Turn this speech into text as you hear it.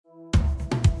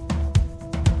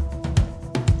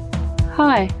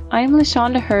Hi, I'm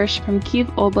Lashonda Hirsch from Kyiv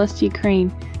Oblast,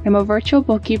 Ukraine. I'm a virtual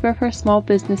bookkeeper for small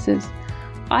businesses.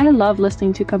 I love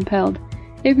listening to Compelled.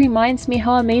 It reminds me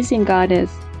how amazing God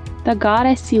is. The God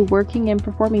I see working and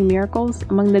performing miracles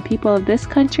among the people of this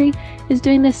country is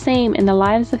doing the same in the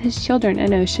lives of His children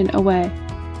an ocean away.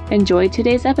 Enjoy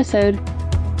today's episode.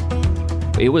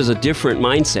 It was a different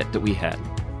mindset that we had.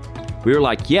 We were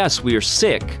like, yes, we are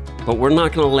sick, but we're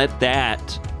not going to let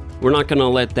that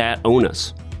own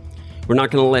us. We're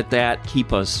not going to let that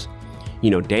keep us,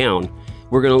 down.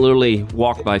 We're going to literally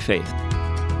walk by faith.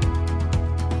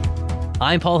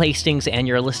 I'm Paul Hastings, and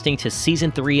you're listening to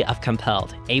Season 3 of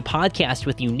Compelled, a podcast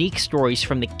with unique stories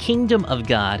from the kingdom of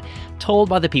God told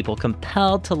by the people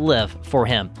compelled to live for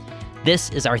Him. This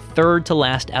is our third to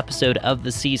last episode of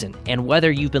the season, and whether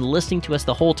you've been listening to us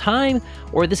the whole time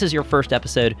or this is your first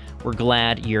episode, we're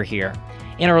glad you're here.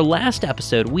 In our last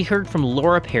episode, we heard from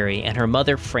Laura Perry and her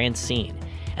mother, Francine.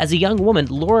 As a young woman,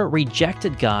 Laura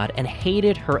rejected God and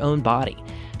hated her own body.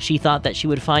 She thought that she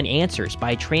would find answers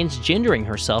by transgendering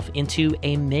herself into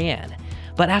a man.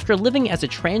 But after living as a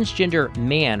transgender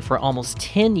man for almost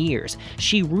 10 years,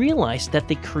 she realized that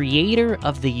the creator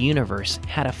of the universe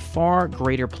had a far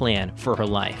greater plan for her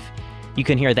life. You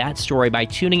can hear that story by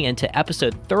tuning into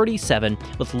episode 37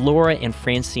 with Laura and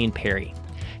Francine Perry.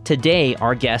 Today,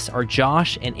 our guests are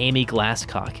Josh and Amy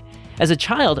Glasscock. As a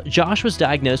child, Josh was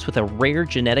diagnosed with a rare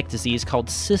genetic disease called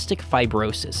cystic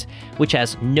fibrosis, which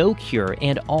has no cure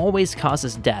and always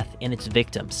causes death in its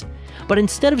victims. But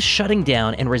instead of shutting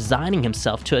down and resigning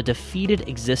himself to a defeated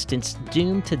existence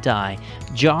doomed to die,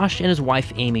 Josh and his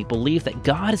wife Amy believe that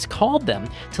God has called them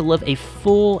to live a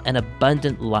full and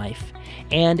abundant life.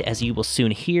 And as you will soon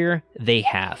hear, they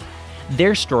have.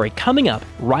 Their story coming up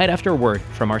right after a word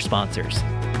from our sponsors.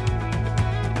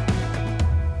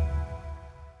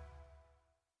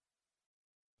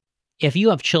 If you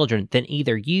have children, then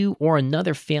either you or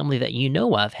another family that you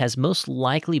know of has most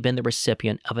likely been the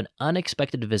recipient of an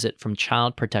unexpected visit from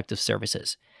Child Protective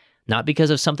Services. Not because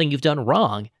of something you've done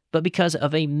wrong, but because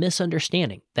of a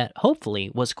misunderstanding that hopefully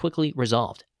was quickly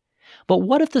resolved. But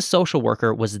what if the social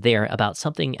worker was there about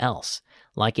something else,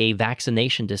 like a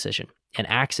vaccination decision, an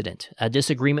accident, a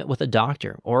disagreement with a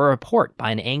doctor, or a report by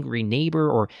an angry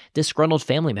neighbor or disgruntled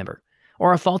family member,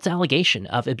 or a false allegation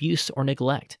of abuse or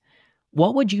neglect?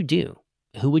 What would you do?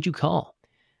 Who would you call?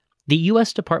 The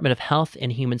U.S. Department of Health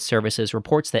and Human Services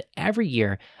reports that every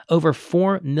year, over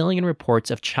 4 million reports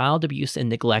of child abuse and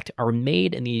neglect are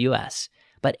made in the U.S.,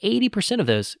 but 80% of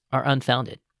those are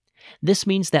unfounded. This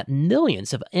means that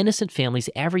millions of innocent families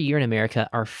every year in America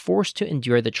are forced to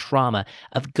endure the trauma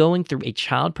of going through a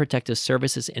Child Protective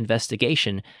Services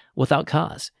investigation without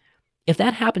cause. If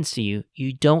that happens to you,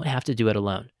 you don't have to do it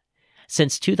alone.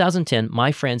 Since 2010,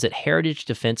 my friends at Heritage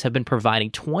Defense have been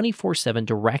providing 24/7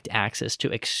 direct access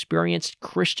to experienced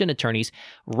Christian attorneys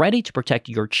ready to protect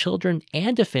your children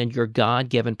and defend your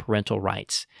God-given parental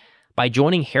rights. By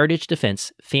joining Heritage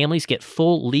Defense, families get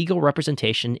full legal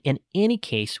representation in any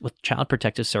case with Child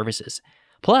Protective Services.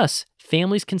 Plus,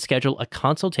 families can schedule a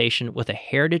consultation with a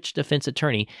Heritage Defense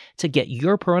attorney to get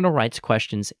your parental rights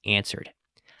questions answered.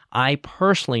 I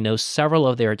personally know several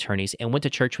of their attorneys and went to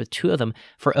church with 2 of them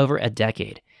for over a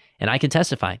decade, and I can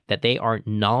testify that they are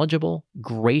knowledgeable,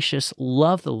 gracious,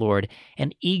 love the Lord,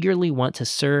 and eagerly want to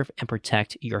serve and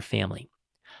protect your family.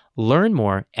 Learn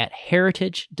more at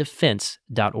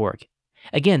heritagedefense.org.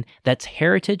 Again, that's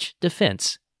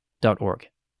heritagedefense.org.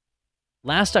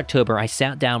 Last October, I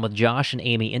sat down with Josh and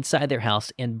Amy inside their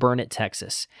house in Burnet,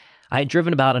 Texas. I had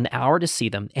driven about an hour to see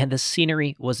them, and the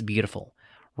scenery was beautiful.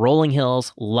 Rolling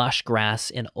hills, lush grass,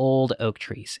 and old oak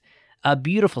trees. A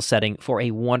beautiful setting for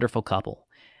a wonderful couple.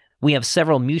 We have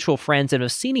several mutual friends and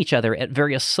have seen each other at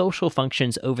various social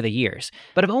functions over the years,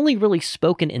 but have only really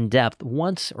spoken in depth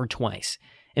once or twice.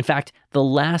 In fact, the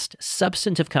last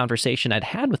substantive conversation I'd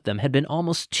had with them had been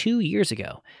almost 2 years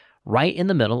ago, right in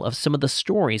the middle of some of the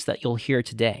stories that you'll hear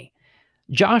today.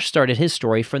 Josh started his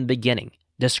story from the beginning,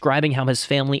 describing how his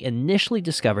family initially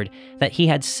discovered that he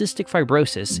had cystic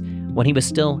fibrosis when he was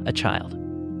still a child.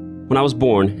 When I was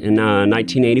born in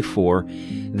 1984,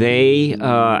 they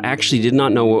actually did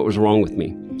not know what was wrong with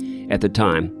me at the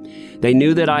time. They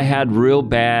knew that I had real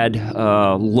bad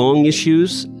lung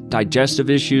issues,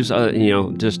 digestive issues,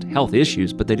 just health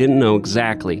issues, but they didn't know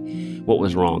exactly what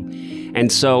was wrong.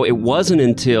 And so it wasn't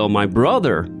until my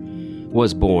brother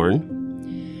was born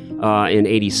in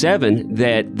 87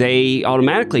 that they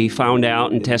automatically found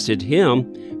out and tested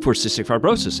him for cystic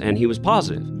fibrosis, and he was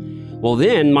positive. Well,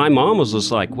 then my mom was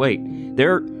just like, wait,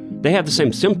 they have the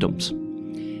same symptoms.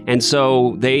 And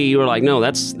so they were like, no,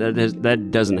 that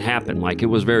doesn't happen. Like, it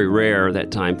was very rare at that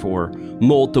time for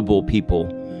multiple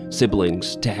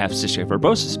siblings, to have cystic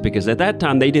fibrosis, because at that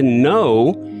time they didn't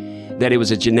know that it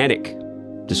was a genetic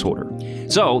disorder.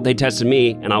 So they tested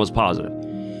me, and I was positive.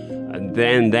 And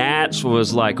then that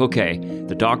was like, okay,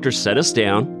 the doctor set us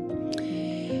down,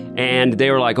 and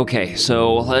they were like, okay,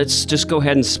 so let's just go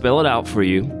ahead and spell it out for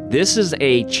you. This is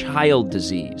a child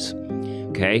disease,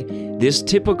 okay? This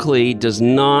typically you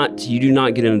do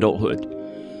not get in adulthood.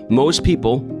 Most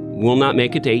people will not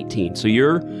make it to 18. So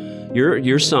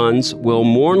your sons will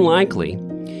more than likely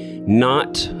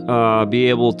not be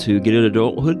able to get in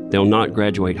adulthood. They'll not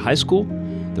graduate high school.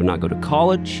 They'll not go to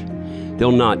college.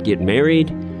 They'll not get married.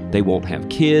 They won't have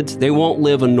kids. They won't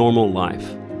live a normal life.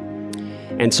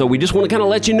 And so we just want to kind of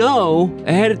let you know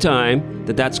ahead of time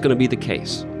that that's going to be the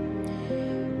case.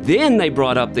 Then they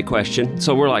brought up the question.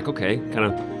 So we're like, okay,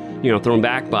 kind of, thrown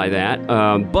back by that.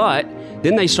 But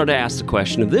then they started to ask the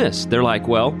question of this. They're like,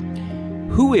 well,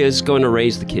 who is going to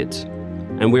raise the kids?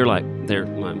 And we're like,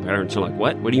 my parents are like,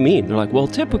 what? What do you mean? They're like, well,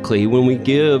 typically when we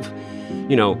give,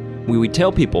 we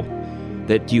tell people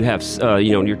that you have,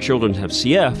 your children have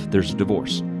CF, there's a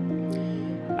divorce.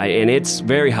 And it's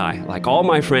very high. Like, all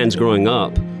my friends growing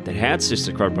up that had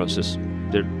cystic fibrosis,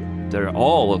 they're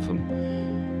all of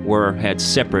them had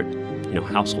separate,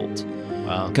 households.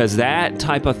 Wow. Because that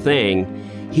type of thing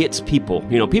hits people.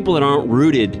 People that aren't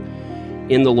rooted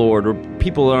in the Lord, or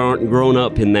people that aren't grown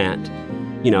up in that.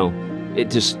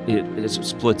 It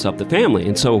splits up the family.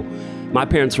 And so my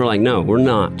parents were like, no, we're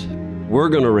not. We're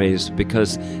going to raise,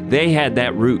 because they had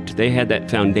that root. They had that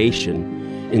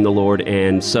foundation in the Lord.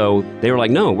 And so they were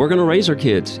like, no, we're going to raise our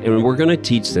kids, and we're going to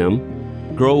teach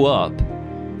them, grow up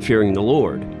fearing the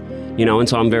Lord. And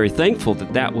so I'm very thankful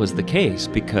that was the case,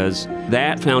 because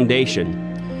that foundation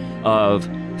of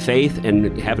faith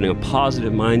and having a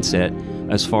positive mindset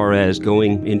as far as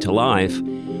going into life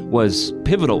was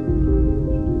pivotal.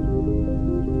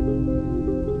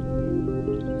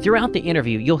 Throughout the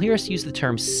interview, you'll hear us use the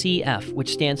term CF,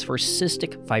 which stands for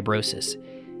cystic fibrosis.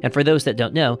 And for those that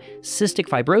don't know, cystic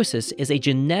fibrosis is a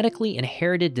genetically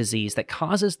inherited disease that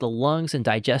causes the lungs and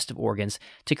digestive organs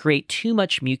to create too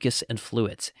much mucus and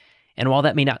fluids. And while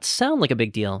that may not sound like a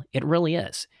big deal, it really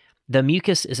is. The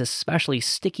mucus is especially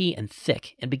sticky and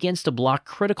thick and begins to block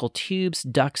critical tubes,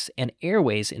 ducts, and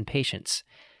airways in patients.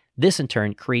 This in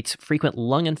turn creates frequent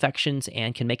lung infections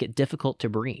and can make it difficult to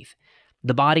breathe.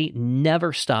 The body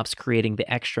never stops creating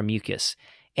the extra mucus,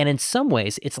 and in some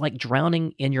ways, it's like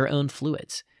drowning in your own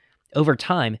fluids. Over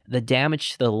time, the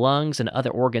damage to the lungs and other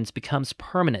organs becomes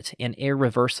permanent and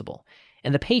irreversible,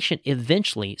 and the patient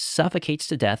eventually suffocates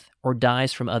to death or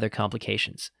dies from other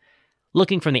complications.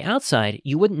 Looking from the outside,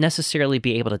 you wouldn't necessarily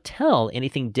be able to tell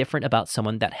anything different about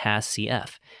someone that has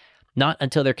CF, not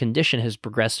until their condition has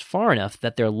progressed far enough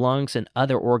that their lungs and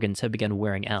other organs have begun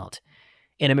wearing out.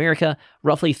 In America,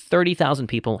 roughly 30,000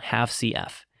 people have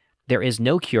CF. There is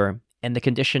no cure, and the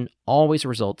condition always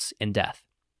results in death.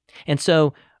 And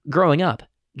so, growing up,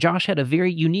 Josh had a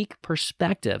very unique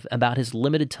perspective about his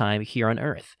limited time here on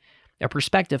Earth, a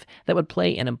perspective that would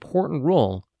play an important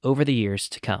role over the years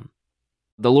to come.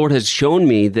 The Lord has shown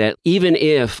me that even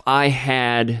if I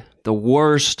had the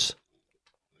worst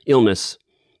illness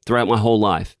throughout my whole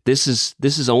life, this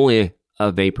is only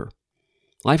a vapor.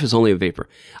 Life is only a vapor.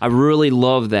 I really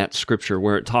love that scripture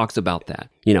where it talks about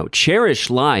that. Cherish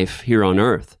life here on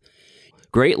earth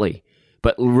greatly,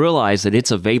 but realize that it's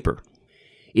a vapor.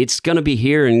 It's going to be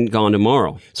here and gone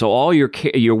tomorrow. So all your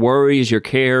worries, your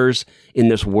cares in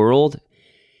this world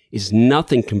is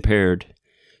nothing compared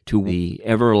to the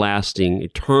everlasting,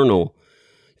 eternal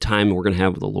time we're going to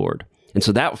have with the Lord. And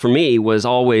so that for me was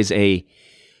always a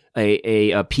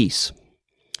peace.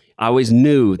 I always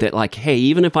knew that, like, hey,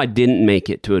 even if I didn't make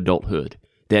it to adulthood,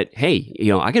 that, hey,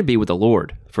 I could be with the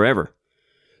Lord forever.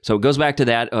 So it goes back to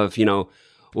that of,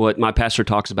 what my pastor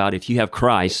talks about. If you have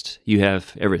Christ, you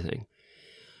have everything.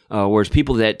 Whereas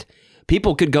people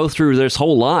could go through this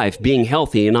whole life being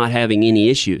healthy and not having any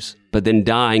issues, but then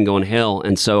die and go in hell.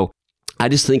 And so I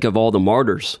just think of all the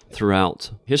martyrs throughout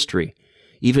history,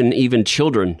 even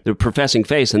children, they're professing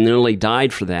faith and nearly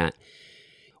died for that.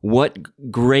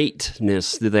 What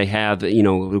greatness do they have,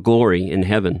 glory in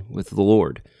heaven with the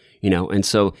Lord, And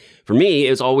so for me,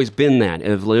 it's always been that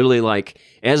of literally, like,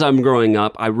 as I'm growing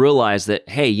up, I realized that,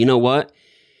 hey, you know what?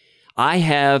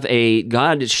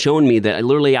 God has shown me that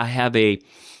literally I have a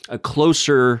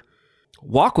closer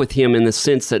walk with Him in the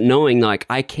sense that knowing, like,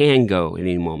 I can go at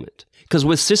any moment. Because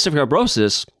with cystic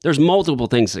fibrosis, there's multiple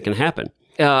things that can happen.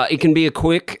 It can be a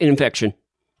quick infection.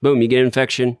 Boom, you get an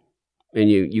infection and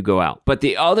you go out. But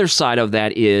the other side of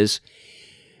that is,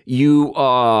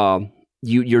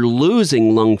 you're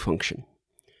losing lung function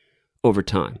over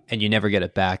time. And you never get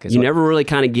it back. You never really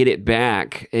kind of get it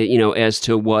back, as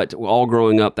to what all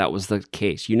growing up, that was the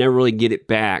case. You never really get it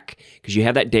back because you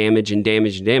have that damage.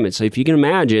 So if you can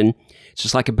imagine, it's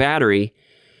just like a battery,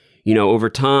 over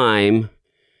time,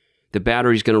 the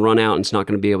battery's going to run out and it's not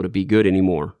going to be able to be good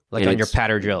anymore. Like on your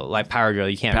power drill,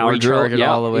 you can't recharge it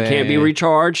all the way. It can't be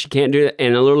recharged. You can't do it.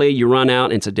 And literally you run out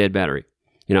and it's a dead battery.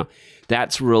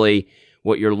 That's really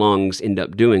what your lungs end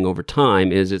up doing over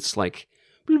time is it's like,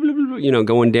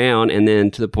 going down, and then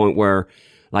to the point where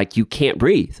like you can't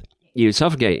breathe, you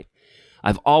suffocate.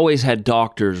 I've always had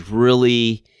doctors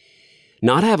really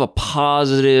not have a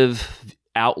positive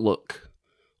outlook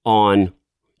on,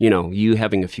 you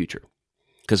having a future.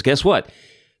 Because guess what?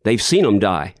 They've seen them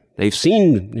die. They've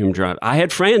seen him drive. I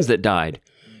had friends that died,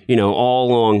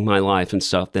 all along my life and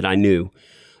stuff that I knew.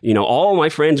 All my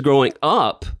friends growing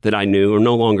up that I knew are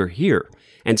no longer here.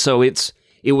 And so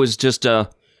it was just a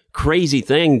crazy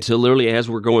thing to literally, as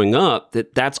we're growing up,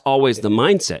 that's always the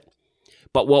mindset.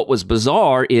 But what was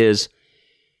bizarre is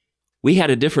we had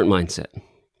a different mindset.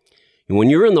 And when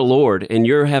you're in the Lord and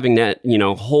you're having that,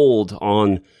 hold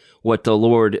on what the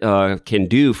Lord can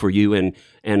do for you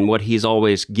and what He's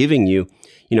always giving you,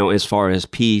 as far as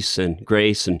peace and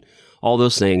grace and all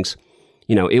those things,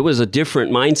 it was a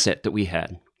different mindset that we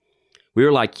had. We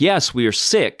were like, yes, we are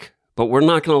sick, but we're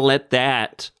not going to let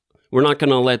that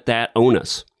own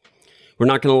us. We're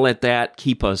not going to let that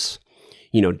keep us,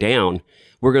 down.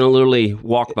 We're going to literally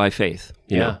walk by faith,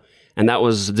 you know. And that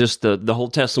was just the whole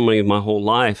testimony of my whole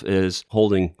life is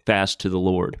holding fast to the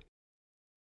Lord.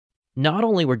 Not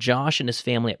only were Josh and his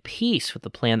family at peace with the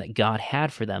plan that God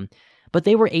had for them, but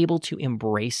they were able to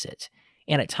embrace it.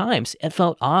 And at times, it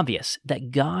felt obvious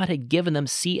that God had given them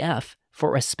CF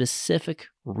for a specific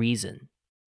reason.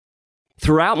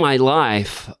 Throughout my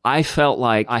life, I felt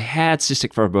like I had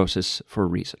cystic fibrosis for a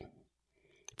reason,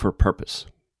 for a purpose.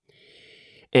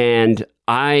 And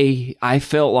I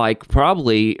felt like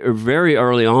probably very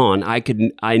early on,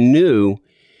 I knew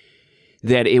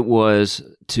that it was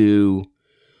to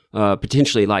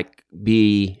potentially like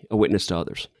be a witness to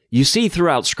others. You see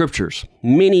throughout scriptures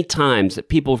many times that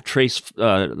people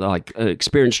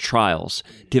experience trials,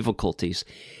 difficulties,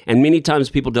 and many times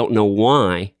people don't know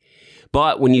why.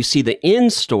 But when you see the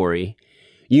end story,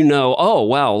 oh,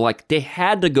 wow, like they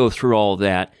had to go through all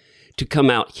that to come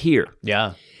out here.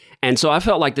 Yeah. And so I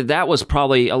felt like that was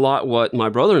probably a lot what my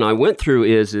brother and I went through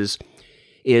is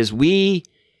we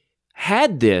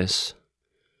had this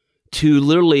to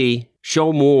literally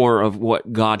show more of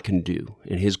what God can do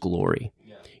in His glory.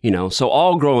 Yeah. So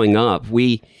all growing up,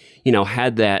 we,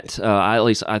 had that, at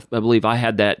least I believe I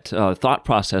had that thought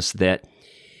process that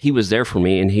He was there for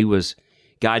me and He was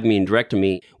guiding me and directing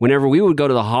me. Whenever we would go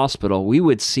to the hospital, we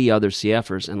would see other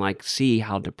CFers and like see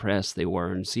how depressed they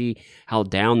were and see how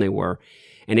down they were.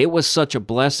 And it was such a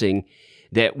blessing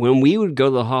that when we would go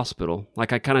to the hospital,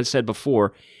 like I kind of said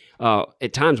before,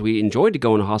 at times we enjoyed to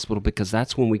go in the hospital because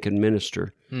that's when we could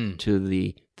minister to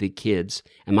the kids.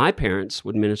 And my parents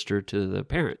would minister to the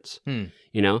parents, And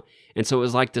so it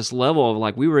was like this level of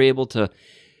like we were able to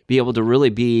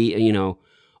really be,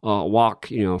 walk,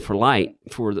 for light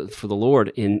for the Lord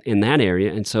in that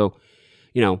area. And so,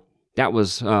 that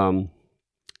was kind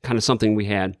of something we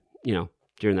had,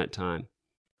 during that time.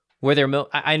 Were there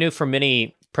I knew for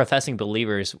many professing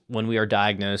believers, when we are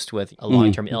diagnosed with a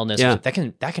long-term illness,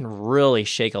 that can really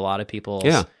shake a lot of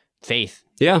people's faith.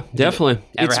 Yeah, definitely.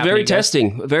 It's very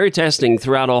testing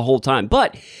throughout a whole time.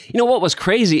 But what was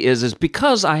crazy is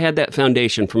because I had that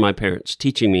foundation from my parents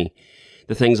teaching me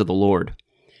the things of the Lord.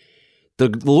 The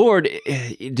Lord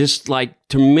just like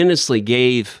tremendously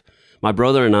gave my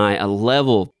brother and I a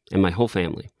level, and my whole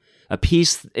family, a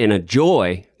peace and a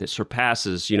joy that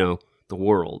surpasses, the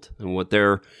world and what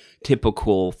their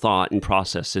typical thought and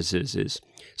processes is.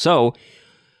 So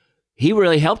He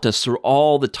really helped us through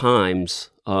all the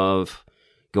times of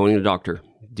going to the doctor,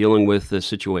 dealing with the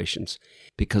situations,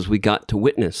 because we got to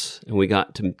witness and we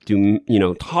got to do,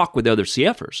 talk with other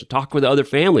CFers, talk with other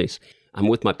families. I'm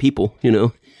with my people,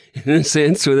 in a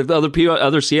sense, with other people,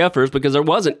 other CFers, because there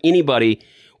wasn't anybody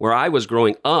where I was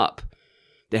growing up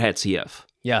that had CF.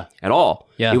 Yeah. At all.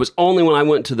 Yeah. It was only when I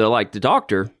went to the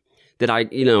doctor that I,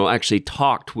 actually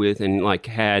talked with and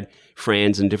had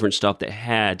friends and different stuff that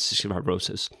had cystic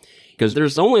fibrosis. Because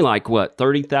there's only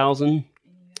 30,000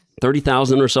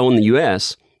 or so in the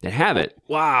U.S. that have it.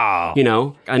 Wow.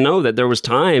 I know that there was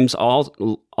times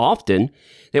often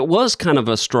that was kind of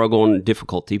a struggle and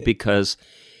difficulty because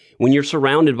when you're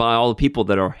surrounded by all the people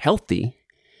that are healthy,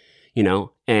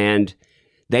 and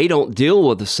they don't deal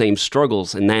with the same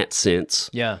struggles in that sense.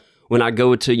 Yeah. When I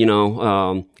go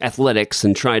to, athletics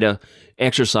and try to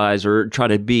exercise or try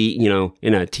to be,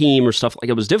 in a team or stuff, like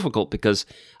it was difficult because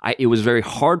it was very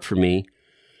hard for me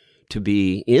to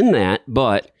be in that,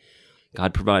 but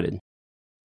God provided.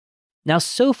 Now,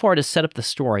 so far to set up the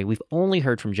story, we've only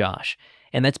heard from Josh,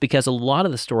 and that's because a lot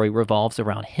of the story revolves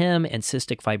around him and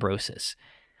cystic fibrosis.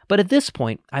 But at this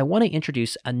point, I want to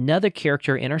introduce another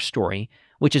character in our story,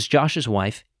 which is Josh's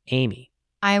wife, Amy.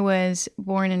 I was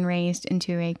born and raised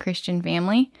into a Christian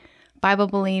family,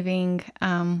 Bible-believing,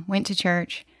 went to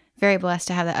church, very blessed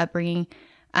to have that upbringing.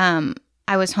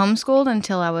 I was homeschooled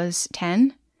until I was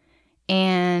 10,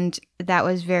 and that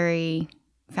was very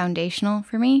foundational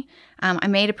for me. I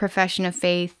made a profession of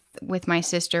faith with my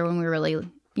sister when we were really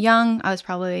young. I was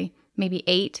probably maybe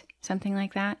 8, something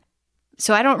like that.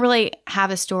 So I don't really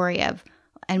have a story of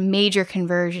a major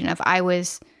conversion of I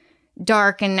was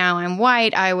dark and now I'm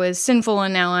white, I was sinful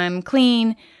and now I'm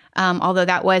clean, although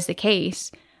that was the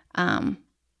case.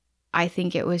 I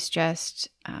think it was just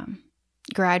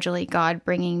gradually God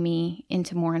bringing me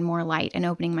into more and more light and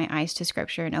opening my eyes to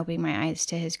Scripture and opening my eyes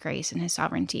to His grace and His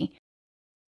sovereignty.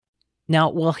 Now,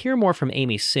 we'll hear more from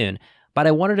Amy soon, but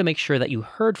I wanted to make sure that you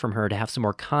heard from her to have some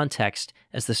more context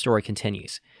as the story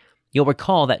continues. You'll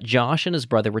recall that Josh and his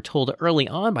brother were told early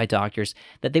on by doctors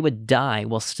that they would die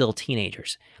while still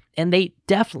teenagers, and they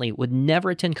definitely would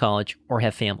never attend college or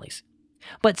have families.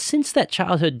 But since that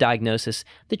childhood diagnosis,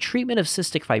 the treatment of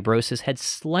cystic fibrosis had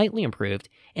slightly improved,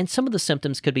 and some of the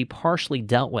symptoms could be partially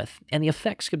dealt with, and the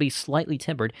effects could be slightly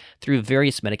tempered through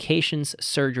various medications,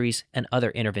 surgeries, and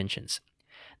other interventions.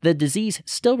 The disease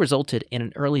still resulted in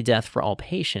an early death for all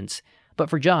patients, but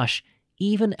for Josh,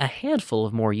 even a handful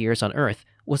of more years on Earth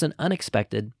was an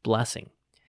unexpected blessing.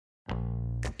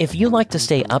 If you like to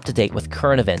stay up to date with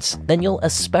current events, then you'll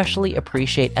especially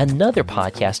appreciate another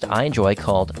podcast I enjoy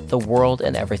called The World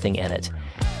and Everything in It.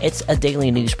 It's a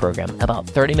daily news program about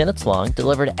 30 minutes long,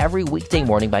 delivered every weekday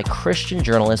morning by Christian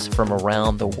journalists from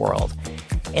around the world.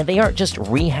 And they aren't just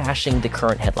rehashing the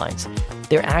current headlines.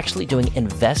 They're actually doing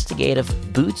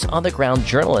investigative, boots-on-the-ground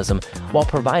journalism while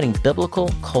providing biblical,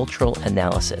 cultural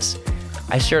analysis.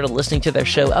 I started listening to their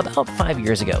show about 5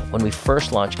 years ago when we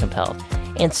first launched Compelled.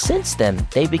 And since then,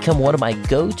 they've become one of my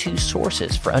go-to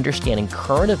sources for understanding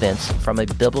current events from a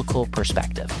biblical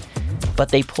perspective. But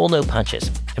they pull no punches.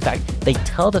 In fact, they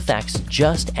tell the facts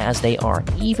just as they are,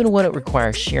 even when it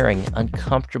requires sharing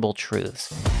uncomfortable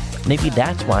truths. Maybe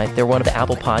that's why they're one of the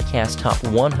Apple Podcasts' top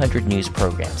 100 news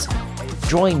programs.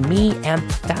 Join me and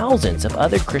thousands of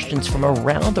other Christians from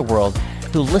around the world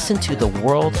who listen to The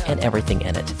World and Everything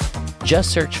in It.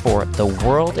 Just search for The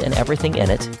World and Everything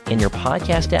in It in your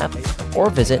podcast app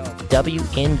or visit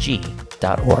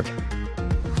WNG.org.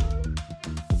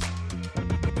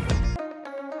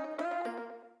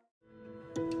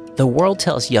 The world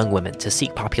tells young women to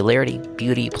seek popularity,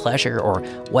 beauty, pleasure, or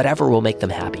whatever will make them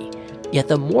happy. Yet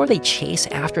the more they chase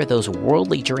after those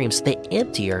worldly dreams, the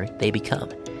emptier they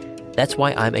become. That's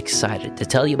why I'm excited to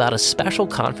tell you about a special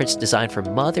conference designed for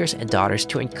mothers and daughters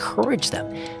to encourage them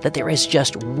that there is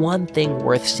just one thing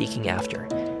worth seeking after: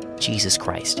 Jesus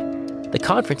Christ. The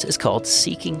conference is called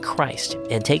Seeking Christ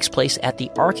and takes place at the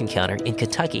Ark Encounter in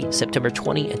Kentucky, September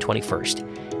 20 and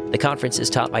 21st. The conference is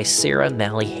taught by Sarah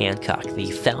Malley Hancock,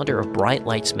 the founder of Bright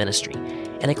Lights Ministry,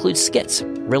 and includes skits,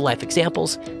 real-life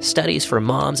examples, studies for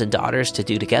moms and daughters to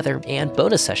do together, and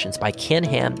bonus sessions by Ken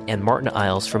Ham and Martin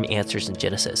Iles from Answers in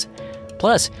Genesis.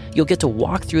 Plus, you'll get to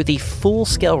walk through the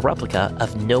full-scale replica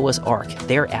of Noah's Ark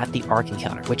there at the Ark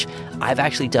Encounter, which I've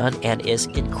actually done and is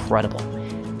incredible.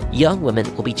 Young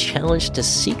women will be challenged to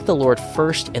seek the Lord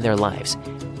first in their lives,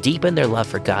 deepen their love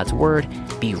for God's Word,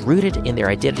 be rooted in their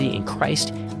identity in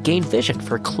Christ, gain vision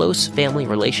for close family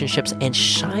relationships, and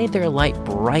shine their light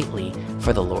brightly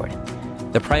for the Lord.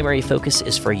 The primary focus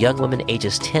is for young women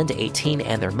ages 10 to 18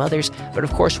 and their mothers, but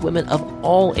of course women of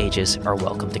all ages are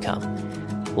welcome to come.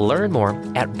 Learn more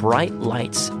at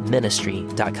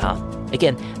brightlightsministry.com.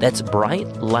 Again, that's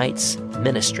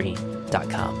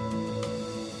brightlightsministry.com.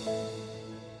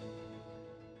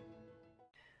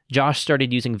 Josh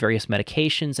started using various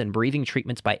medications and breathing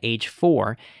treatments by age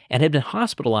 4 and had been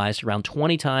hospitalized around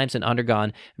 20 times and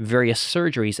undergone various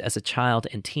surgeries as a child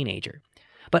and teenager.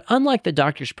 But unlike the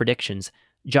doctor's predictions,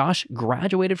 Josh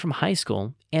graduated from high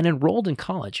school and enrolled in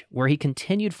college, where he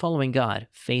continued following God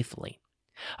faithfully.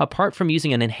 Apart from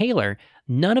using an inhaler,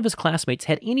 none of his classmates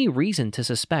had any reason to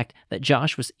suspect that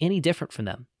Josh was any different from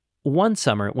them. One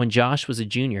summer, when Josh was a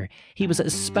junior, he was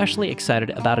especially excited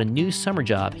about a new summer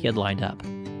job he had lined up.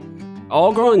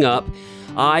 All growing up,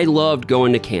 I loved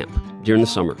going to camp during the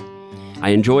summer. I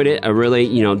enjoyed it. I really,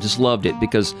 just loved it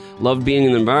because loved being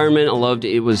in the environment. I loved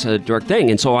it. It was a direct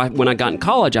thing. And so when I got in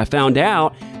college, I found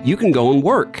out you can go and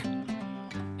work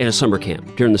at a summer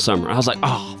camp during the summer. I was like,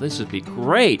 oh, this would be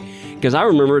great. Because I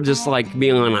remember just like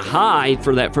being on a high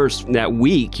for that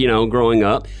week, growing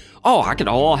up. Oh, I could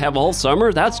have all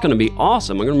summer. That's going to be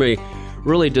awesome. I'm going to be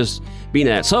really just being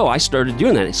that. So I started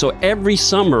doing that. So every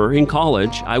summer in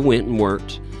college, I went and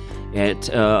worked at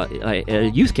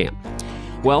a youth camp.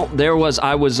 Well,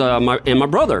 my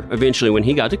brother, eventually when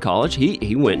he got to college,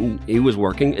 he went and he was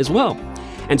working as well.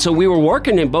 And so we were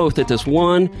working at this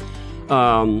one,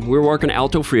 we were working at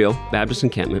Alto Frio Baptist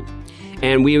Encampment.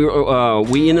 And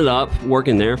we ended up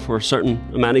working there for a certain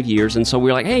amount of years. And so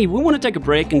we were like, hey, we want to take a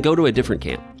break and go to a different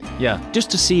camp. Yeah.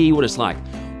 Just to see what it's like.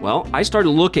 Well, I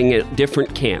started looking at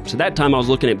different camps. At that time, I was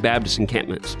looking at Baptist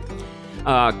encampments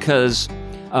because,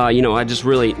 I just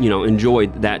really,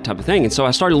 enjoyed that type of thing. And so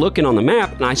I started looking on the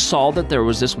map, and I saw that there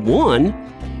was this one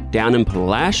down in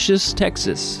Palacios,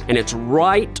 Texas, and it's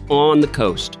right on the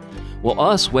coast. Well,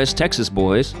 us West Texas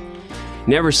boys,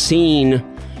 never seen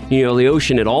the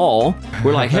ocean at all.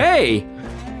 We're like, hey,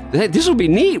 this would be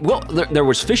neat. Well, there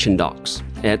was fishing docks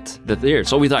at the theater.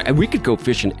 So we thought we could go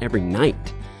fishing every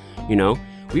night,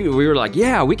 We were like,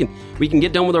 yeah, we can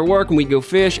get done with our work and we go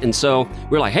fish. And so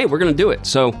we're like, hey, we're going to do it.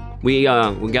 So we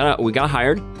got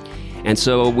hired. And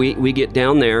so we get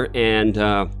down there, and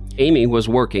Amy was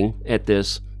working at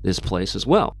this place as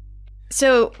well.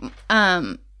 So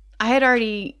I had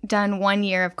already done 1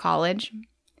 year of college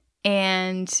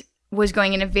and was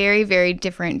going in a very, very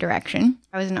different direction.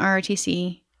 I was in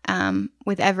ROTC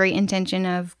with every intention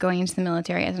of going into the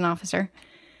military as an officer.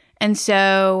 And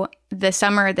so the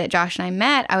summer that Josh and I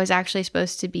met, I was actually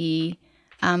supposed to be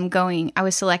I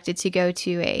was selected to go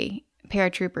to a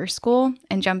paratrooper school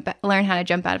and learn how to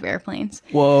jump out of airplanes.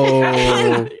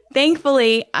 Whoa.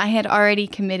 Thankfully, I had already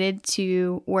committed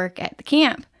to work at the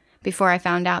camp before I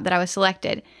found out that I was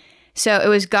selected. So it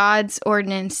was God's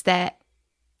ordinance that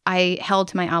I held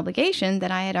to my obligation that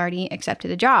I had already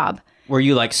accepted a job. Were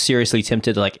you seriously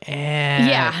tempted to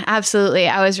Yeah, absolutely.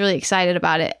 I was really excited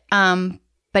about it.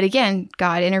 But again,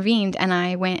 God intervened, and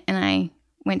I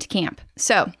went to camp.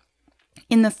 So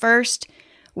in the first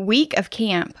week of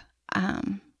camp,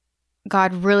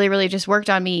 God really, really just worked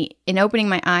on me in opening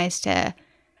my eyes to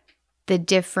the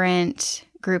different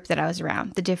group that I was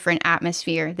around, the different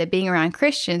atmosphere that being around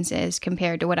Christians is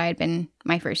compared to what I had been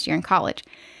my first year in college.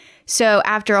 So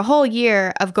after a whole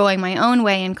year of going my own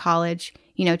way in college,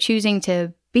 choosing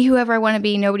to be whoever I want to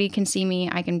be, nobody can see me,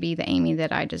 I can be the Amy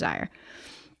that I desire,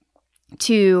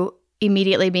 to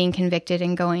immediately being convicted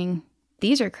and going,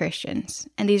 these are Christians,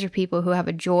 and these are people who have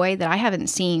a joy that I haven't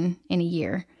seen in a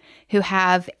year, who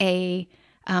have a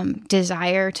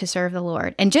desire to serve the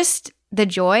Lord. And just the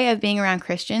joy of being around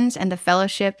Christians and the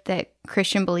fellowship that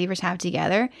Christian believers have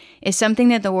together is something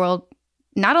that the world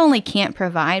not only can't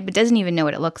provide, but doesn't even know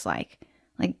what it looks like.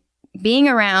 Like being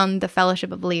around the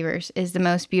fellowship of believers is the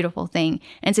most beautiful thing.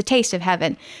 And it's a taste of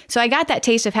heaven. So I got that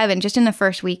taste of heaven just in the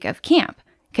first week of camp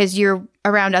because you're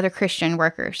around other Christian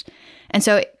workers. And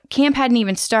so camp hadn't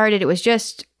even started. It was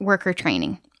just worker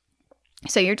training.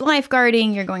 So you're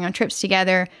lifeguarding, you're going on trips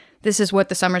together. This is what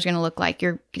the summer's going to look like.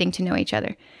 You're getting to know each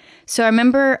other. So I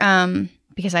remember,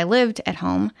 because I lived at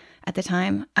home at the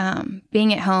time,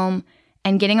 being at home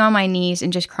and getting on my knees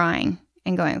and just crying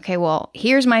and going, okay, well,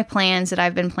 here's my plans that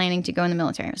I've been planning to go in the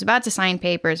military. I was about to sign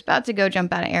papers, about to go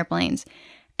jump out of airplanes.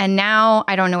 And now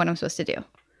I don't know what I'm supposed to do.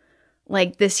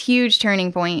 Like this huge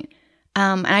turning point.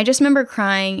 And I just remember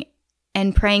crying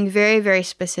and praying very, very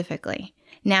specifically.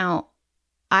 Now,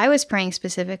 I was praying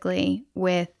specifically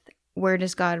with, where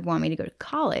does God want me to go to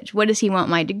college? What does he want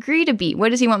my degree to be? What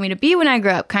does he want me to be when I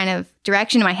grow up? Kind of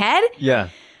direction in my head. Yeah.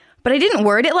 But I didn't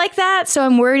word it like that. So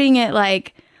I'm wording it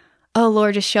like, oh,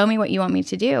 Lord, just show me what you want me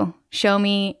to do. Show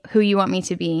me who you want me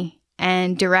to be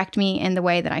and direct me in the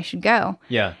way that I should go.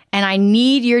 Yeah. And I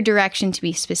need your direction to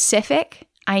be specific.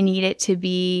 I need it to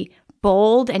be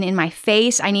bold and in my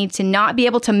face. I need to not be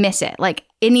able to miss it. Like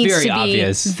it needs to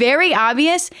be very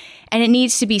obvious, and it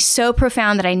needs to be so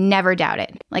profound that I never doubt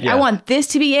it. Like I want this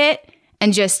to be it,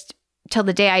 and just till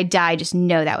the day I die, just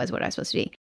know that was what I was supposed to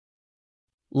be.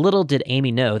 Little did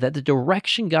Amy know that the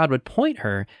direction God would point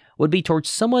her would be towards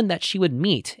someone that she would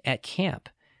meet at camp,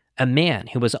 a man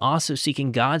who was also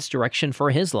seeking God's direction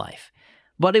for his life.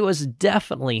 But it was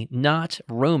definitely not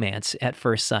romance at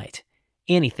first sight.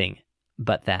 Anything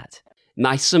but that.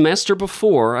 My semester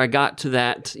before I got to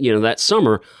that, that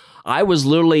summer, I was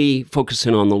literally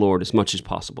focusing on the Lord as much as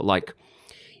possible. Like,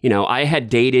 I had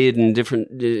dated and different,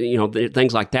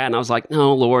 things like that. And I was like,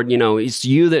 no, Lord, it's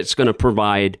you that's going to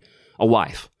provide a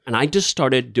wife. And I just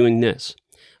started doing this.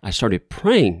 I started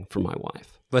praying for my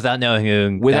wife. Without knowing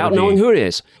who. Without knowing who it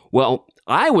is. Well,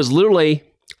 I was literally,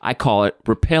 I call it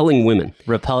repelling women.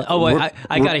 Repelling. Oh, wait,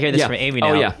 I got to hear this from Amy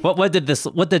now. Oh, yeah. What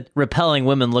did repelling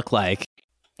women look like?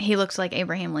 He looks like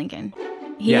Abraham Lincoln.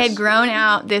 He Yes. had grown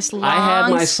out this long, I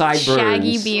had my sideburns.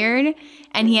 shaggy beard,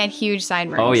 and he had huge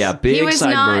sideburns. Oh, yeah, big He was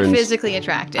sideburns. not physically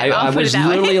attractive. I I'll put was it that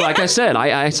literally, way. like I said,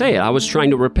 I say it. I was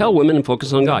trying to repel women and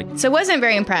focus on God. So I wasn't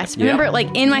very impressed. Yeah. Remember, like,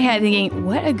 in my head thinking,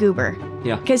 what a goober.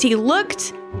 Yeah. Because he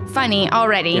looked funny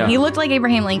already. Yeah. He looked like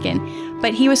Abraham Lincoln.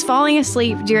 But he was falling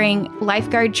asleep during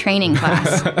lifeguard training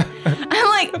class.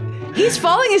 I'm like, he's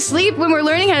falling asleep when we're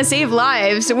learning how to save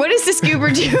lives. What is this goober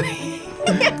doing?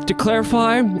 To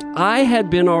clarify, I had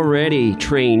been already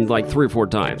trained like 3 or 4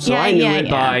 times. So I knew it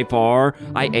by far.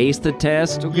 I aced the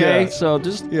test, okay? Yeah. So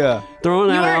just Yeah. throwing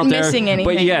that weren't out there. missing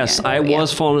anything, But yes, yeah. I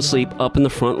was falling asleep up in the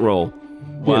front row.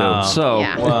 You know, Wow. so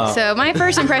Yeah. Wow. So my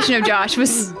first impression of Josh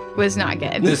was not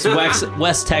good. This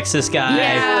West Texas guy.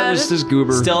 Yeah. there's this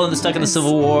goober. Still stuck in the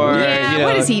Civil War. Yeah, you know.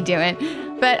 what is he doing?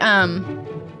 But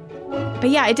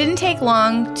yeah, it didn't take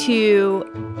long to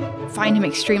find him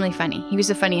extremely funny. He was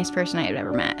the funniest person I had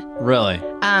ever met. Really?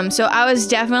 So I was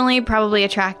definitely probably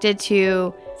attracted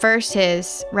to first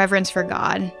his reverence for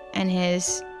God and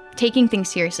his taking things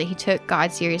seriously. He took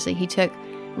God seriously. He took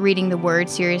reading the Word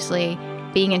seriously,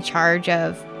 being in charge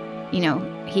of,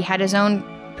 he had his own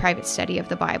private study of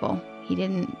the Bible. He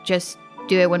didn't just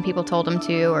do it when people told him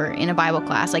to or in a Bible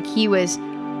class. Like, he was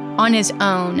on his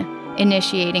own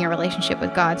initiating a relationship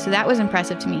with God. So that was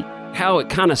impressive to me. How it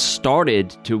kind of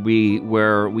started to be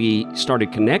where we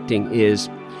started connecting is,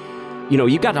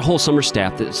 you got the whole summer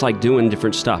staff that's like doing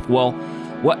different stuff. Well,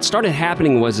 what started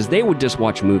happening is they would just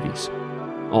watch movies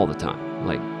all the time.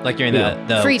 Like during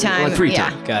the Free time. Like free yeah.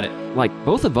 time. Got it. Like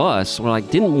both of us were like,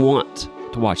 didn't want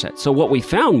to watch that. So what we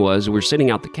found was we were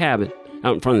sitting out in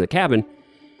front of the cabin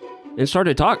and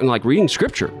started talking, like reading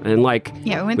scripture. And like,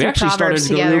 Yeah, we went we through actually Proverbs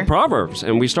started going together. through Proverbs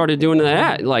and we started doing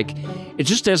that. Like, it's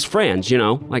just as friends,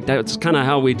 like that's kind of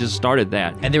how we just started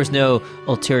that. And there was no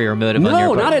ulterior motive on your No,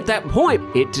 part. not at that point.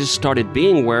 It just started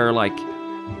being where like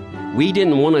we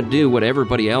didn't want to do what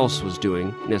everybody else was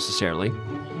doing necessarily.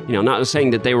 Not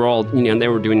saying that they were all, they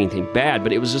were doing anything bad,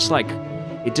 but it was just like,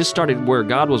 it just started where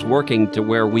God was working to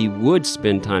where we would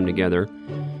spend time together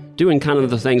doing kind of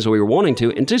the things that we were wanting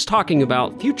to and just talking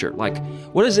about future. Like,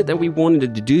 what is it that we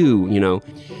wanted to do,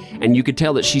 And you could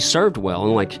tell that she served well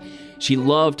and like she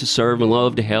loved to serve and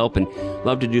loved to help and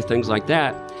loved to do things like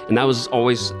that. And that was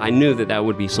always, I knew that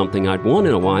would be something I'd want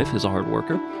in a wife as a hard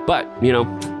worker. But,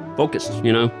 focused,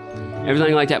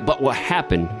 everything like that. But what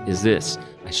happened is this.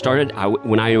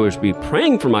 When I was be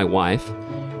praying for my wife,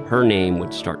 her name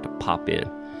would start to pop in.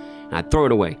 And I'd throw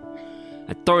it away.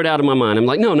 I'd throw it out of my mind. I'm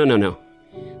like, no.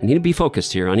 I need to be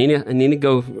focused here. I need to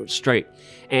go straight.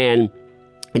 And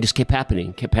it just kept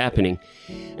happening.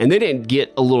 And they didn't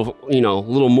get a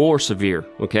little more severe,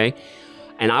 okay?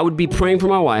 And I would be praying for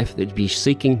my wife. They'd be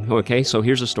seeking, okay? So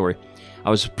here's the story. I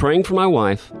was praying for my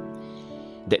wife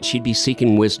that she'd be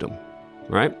seeking wisdom,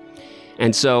 right?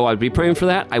 And so I'd be praying for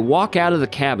that. I walk out of the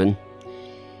cabin,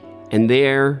 and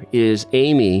there is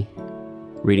Amy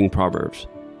reading Proverbs.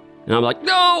 And I'm like,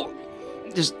 no,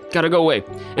 just got to go away.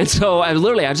 And so I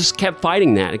just kept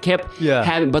fighting that. I kept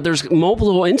having, but there's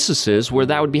multiple instances where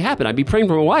that would be happening. I'd be praying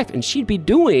for my wife, and she'd be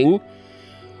doing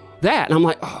that. And I'm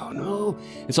like, oh, no.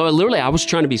 And so I was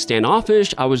trying to be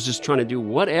standoffish. I was just trying to do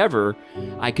whatever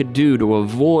I could do to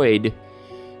avoid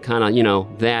kind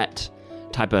of, that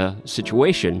type of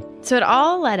situation. So it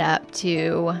all led up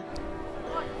to,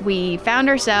 we found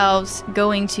ourselves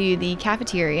going to the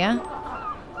cafeteria.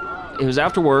 It was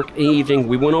after work in the evening.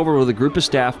 We went over with a group of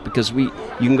staff because you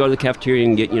can go to the cafeteria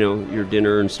and get, your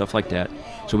dinner and stuff like that.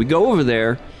 So we go over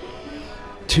there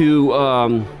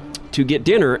to get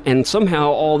dinner, and somehow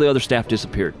all the other staff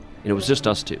disappeared, and it was just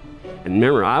us two. And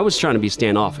remember, I was trying to be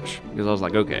standoffish because I was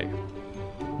like, okay,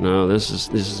 no, this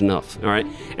is enough, all right?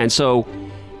 And so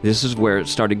this is where it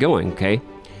started going, okay?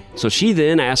 So she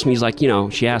then asked me,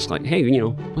 she asked like, hey,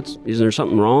 is there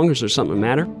something wrong? Is there something the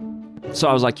matter? So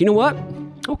I was like, you know what?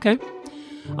 Okay,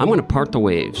 I'm going to part the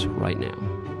waves right now.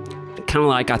 Kind of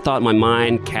like I thought in my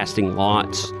mind, casting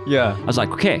lots. Yeah. I was like,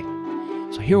 okay,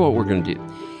 so here's what we're going to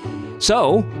do.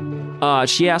 So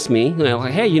she asked me,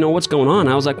 like, hey, what's going on?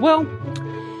 I was like, well,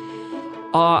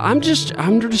 I'm just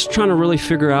trying to really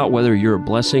figure out whether you're a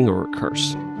blessing or a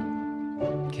curse.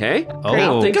 Okay.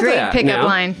 Oh, think of Great that pickup now.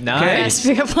 line. Nice. Best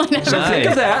pickup line ever. So think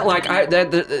of that, like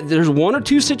there's one or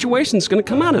two situations going to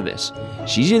come out of this.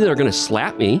 She's either going to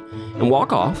slap me and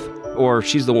walk off, or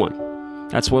she's the one.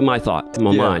 That's what my thought in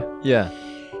my mind. Yeah.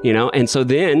 And so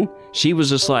then she was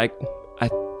just like,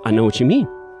 I know what you mean.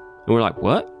 And we're like,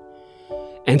 what?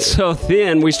 And so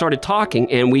then we started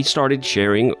talking, and we started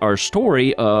sharing our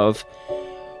story of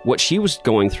what she was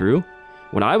going through,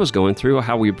 what I was going through,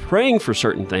 how we were praying for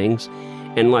certain things,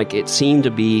 and like it seemed to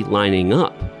be lining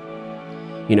up,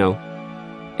 you know.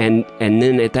 And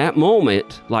then at that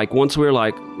moment, like once we were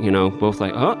like, you know, both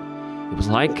like, oh, it was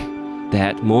like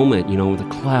that moment, you know, where the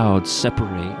clouds separate.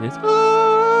 And it's,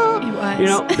 oh, It was. you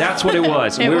know, that's what it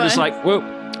was. And It we were just was. like, whoa,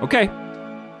 okay.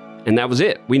 And that was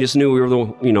it. We just knew we were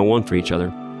the, you know, one for each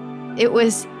other. It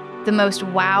was the most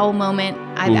wow moment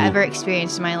I've Mhm. ever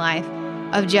experienced in my life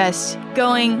of just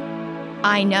going,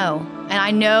 I know. And I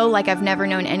know like I've never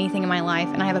known anything in my life.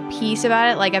 And I have a peace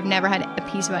about it like I've never had a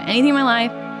peace about anything in my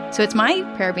life. So it's my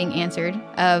prayer being answered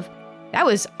of, that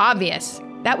was obvious.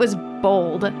 That was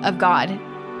bold of God.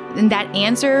 And that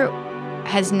answer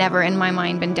has never in my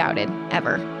mind been doubted,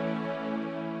 ever.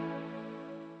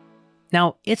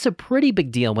 Now, it's a pretty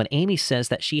big deal when Amy says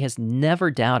that she has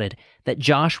never doubted that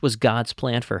Josh was God's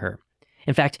plan for her.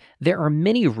 In fact, there are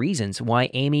many reasons why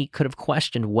Amy could have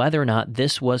questioned whether or not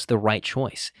this was the right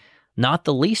choice, not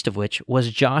the least of which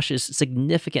was Josh's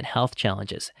significant health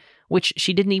challenges, which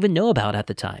she didn't even know about at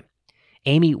the time.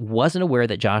 Amy wasn't aware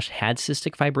that Josh had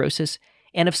cystic fibrosis,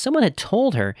 and if someone had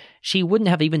told her, she wouldn't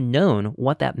have even known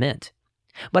what that meant.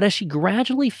 But as she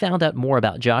gradually found out more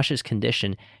about Josh's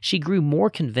condition, she grew more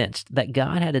convinced that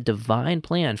God had a divine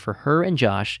plan for her and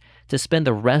Josh to spend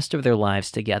the rest of their lives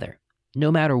together,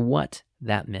 no matter what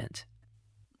that meant.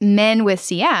 Men with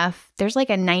CF, there's like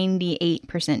a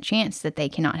 98% chance that they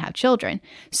cannot have children.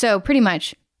 So pretty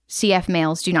much CF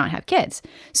males do not have kids.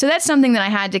 So that's something that I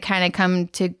had to kind of come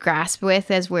to grasp with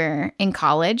as we're in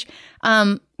college.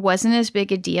 Wasn't as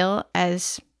big a deal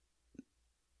as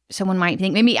someone might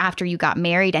think, maybe after you got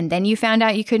married and then you found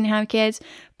out you couldn't have kids.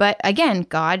 But again,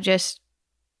 God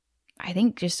I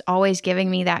think just always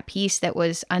giving me that peace that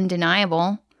was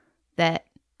undeniable that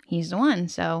he's the one.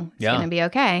 So it's going to be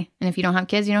okay. And if you don't have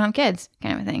kids, you don't have kids,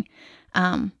 kind of a thing.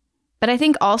 But I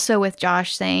think also with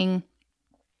Josh saying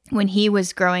when he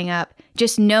was growing up,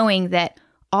 just knowing that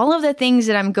all of the things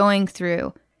that I'm going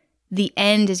through, the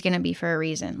end is going to be for a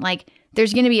reason. Like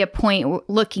there's going to be a point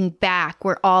looking back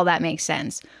where all that makes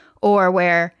sense, or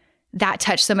where that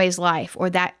touched somebody's life, or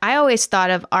that I always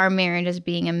thought of our marriage as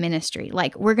being a ministry.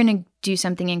 Like we're going to do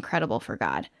something incredible for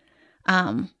God.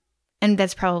 And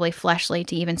that's probably fleshly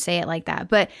to even say it like that.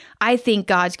 But I think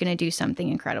God's going to do something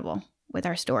incredible with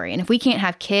our story. And if we can't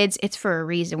have kids, it's for a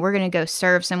reason. We're going to go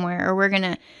serve somewhere, or we're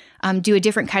going to do a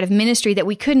different kind of ministry that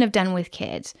we couldn't have done with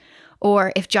kids.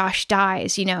 Or if Josh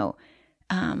dies,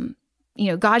 God's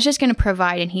just going to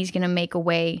provide, and he's going to make a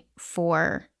way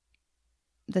for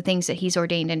the things that he's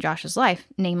ordained in Josh's life,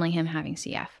 namely him having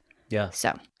CF. Yeah.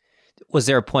 So Was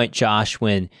there a point, Josh,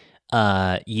 when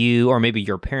you or maybe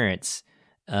your parents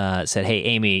said, hey,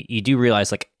 Amy, you do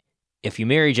realize like if you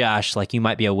marry Josh, like you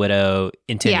might be a widow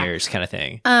in 10 years kind of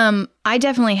thing? I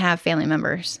definitely have family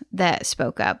members that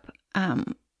spoke up.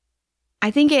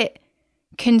 I think it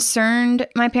concerned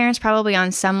my parents probably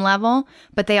on some level,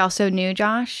 but they also knew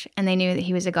Josh and they knew that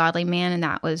he was a godly man, and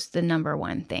that was the number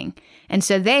one thing. And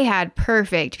so they had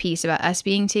perfect peace about us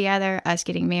being together, us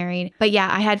getting married. But yeah,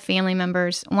 I had family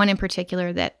members, one in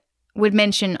particular that would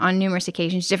mention on numerous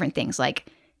occasions different things like,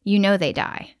 they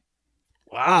die.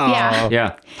 Wow. Yeah.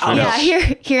 Yeah. Ouch.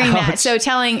 Yeah, hearing that. Ouch. So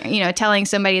telling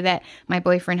somebody that my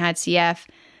boyfriend had CF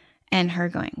and her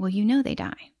going, well, they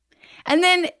die. And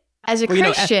then as a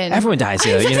Christian, everyone dies.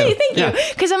 Thank you. Yeah.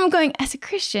 Because I'm going, as a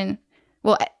Christian,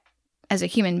 well, as a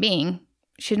human being,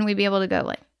 shouldn't we be able to go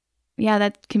like, yeah,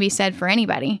 that can be said for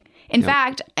anybody. In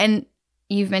fact, and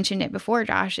you've mentioned it before,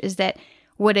 Josh, is that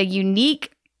what a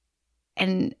unique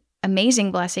and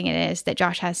amazing blessing it is that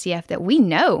Josh has CF, that we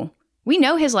know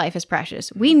his life is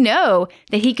precious. We know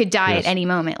that he could die at any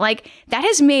moment. Like that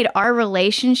has made our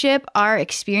relationship, our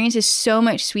experiences so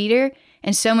much sweeter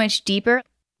and so much deeper.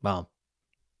 Wow.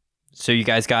 So you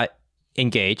guys got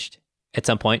engaged at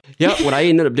some point? Yeah, what I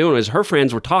ended up doing is her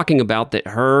friends were talking about that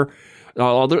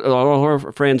all her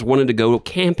friends wanted to go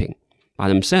camping by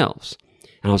themselves.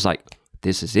 And I was like,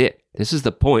 this is it. This is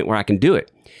the point where I can do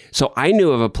it. So I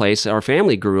knew of a place, our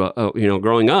family grew up,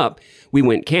 growing up, we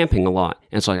went camping a lot.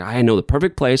 And so I know the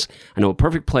perfect place. I know a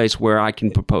perfect place where I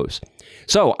can propose.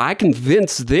 So I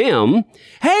convinced them,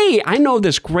 hey, I know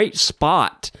this great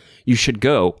spot you should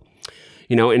go.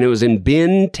 And it was in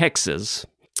Bend, Texas.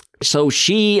 So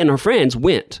she and her friends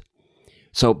went.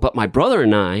 But my brother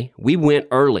and I, we went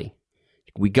early.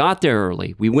 We got there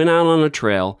early. We went out on a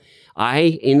trail.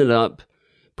 I ended up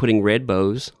putting red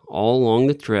bows all along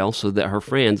the trail so that her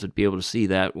friends would be able to see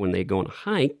that when they go on a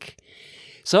hike.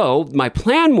 So my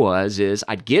plan is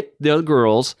I'd get the other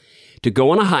girls to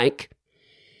go on a hike,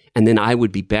 and then I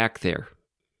would be back there,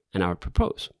 and I would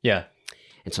propose. Yeah.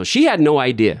 And so she had no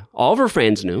idea. All of her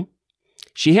friends knew.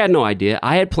 She had no idea.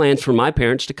 I had plans for my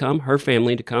parents to come, her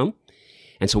family to come.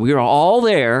 And so we were all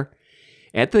there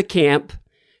at the camp,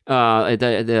 at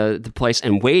the place,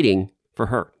 and waiting for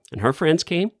her. And her friends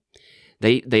came.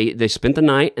 They spent the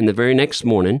night, and the very next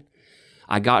morning,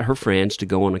 I got her friends to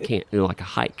go on a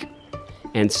hike.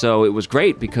 And so it was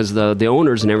great because the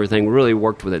owners and everything really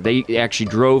worked with it. They actually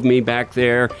drove me back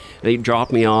there. They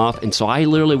dropped me off. And so I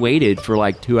literally waited for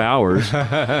like 2 hours.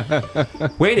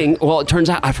 Waiting. Well, it turns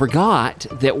out I forgot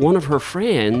that one of her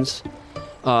friends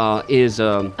is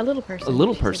a little person. A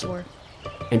little person.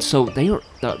 And so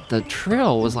the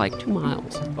trail was like 2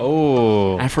 miles.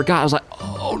 Oh. I forgot. I was like,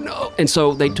 oh no. And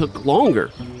so they took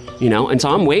longer, and so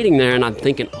I'm waiting there and I'm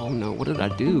thinking, oh no, what did I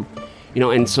do?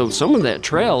 And so some of that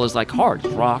trail is like hard,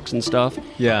 rocks and stuff.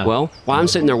 Yeah. Well, while I'm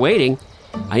sitting there waiting,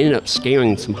 I ended up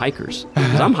scaring some hikers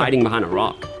because I'm hiding behind a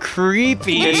rock.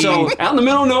 Creepy. And so out in the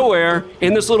middle of nowhere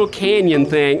in this little canyon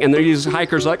thing, and these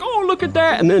hikers like, oh, look at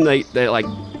that. And then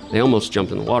they almost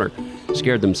jumped in the water,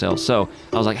 scared themselves. So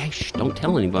I was like, hey, shh, don't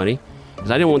tell anybody. Because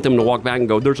I didn't want them to walk back and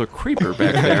go, there's a creeper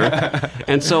back there.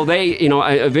 And so they,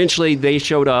 eventually they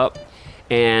showed up,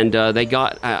 and they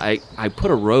got, I put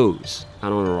a rose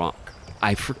out on a rock.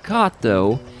 I forgot,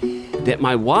 though, that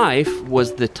my wife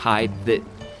was the type that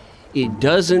it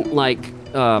doesn't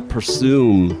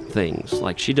presume things.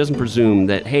 Like, she doesn't presume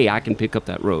that, hey, I can pick up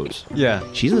that rose. Yeah.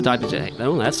 She's the type that say, hey,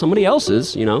 no, that's somebody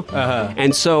else's,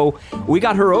 And so we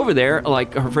got her over there,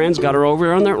 like her friends got her over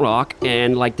there on that rock,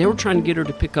 and like they were trying to get her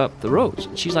to pick up the rose.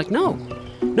 And she's like, no.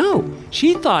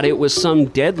 She thought it was some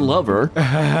dead lover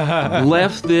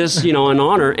left this, in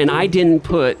honor, and I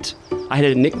had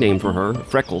a nickname for her,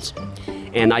 Freckles.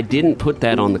 And I didn't put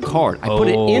that on the card. I put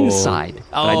it inside,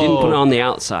 but I didn't put it on the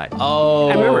outside. Oh.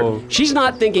 And remember, she's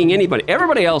not thinking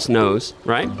everybody else knows,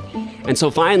 right? And so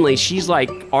finally, she's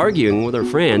like arguing with her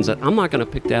friends that I'm not going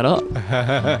to pick that up.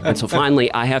 And so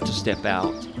finally, I have to step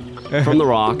out from the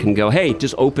rock and go, hey,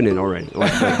 just open it already.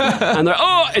 And they're,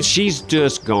 and she's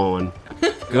just gone.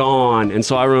 And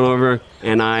so I run over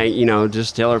and I,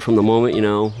 just tell her from the moment,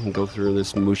 and go through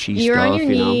this mushy You're stuff, on your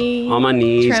knees, on my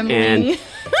knees. trembling. And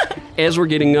as we're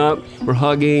getting up, we're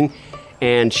hugging,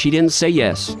 and she didn't say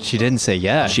yes. She didn't say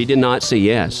yes. She did not say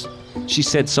yes. She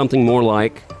said something more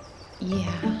like,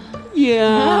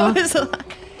 yeah.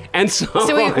 And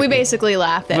so we basically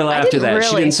laughed at it. We laughed at that. Really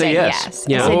she didn't say yes.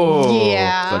 Yeah.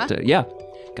 I said, yeah.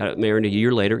 But got married a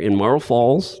year later in Laurel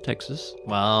Falls, Texas.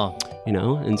 Wow.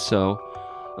 And so,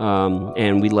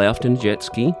 and we left in a jet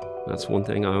ski. That's one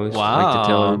thing I always like to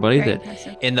tell everybody. Very that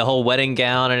impressive. In the whole wedding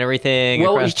gown and everything.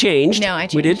 Well, we changed. No, I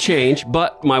changed. We did change,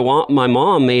 but my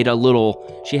mom made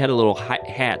she had a little hat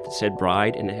that said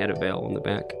bride, and it had a veil on the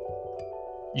back.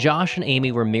 Josh and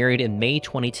Amy were married in May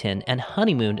 2010 and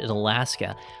honeymooned in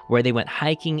Alaska, where they went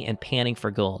hiking and panning for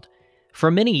gold.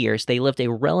 For many years, they lived a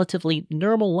relatively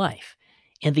normal life.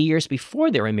 In the years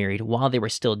before they were married, while they were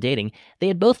still dating, they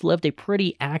had both lived a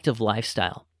pretty active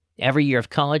lifestyle. Every year of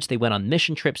college, they went on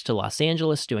mission trips to Los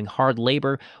Angeles, doing hard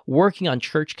labor, working on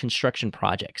church construction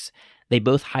projects. They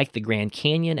both hiked the Grand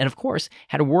Canyon and, of course,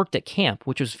 had worked at camp,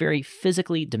 which was very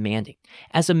physically demanding.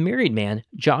 As a married man,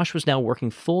 Josh was now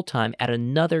working full-time at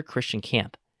another Christian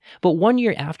camp. But 1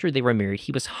 year after they were married,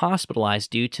 he was hospitalized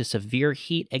due to severe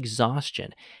heat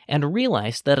exhaustion and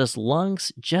realized that his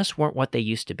lungs just weren't what they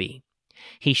used to be.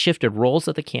 He shifted roles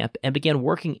at the camp and began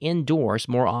working indoors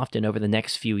more often over the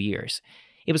next few years.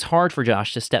 It was hard for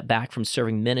Josh to step back from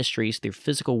serving ministries through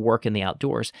physical work in the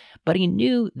outdoors, but he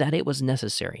knew that it was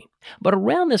necessary. But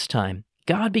around this time,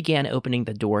 God began opening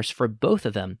the doors for both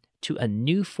of them to a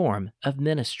new form of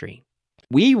ministry.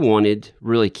 We wanted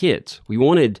really kids. We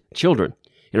wanted children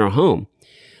in our home,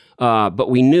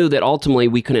 but we knew that ultimately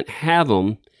we couldn't have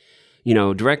them,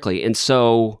 directly. And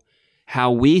so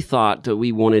how we thought that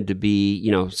we wanted to be,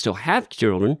 still have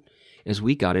children, as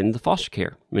we got into the foster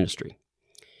care ministry.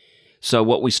 So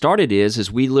what we started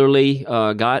is we literally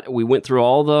we went through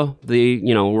all the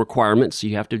requirements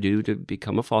you have to do to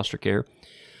become a foster care,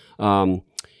 and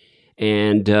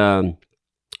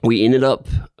we ended up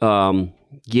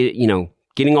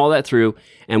getting all that through,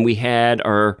 and we had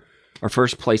our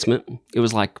first placement. It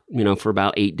was for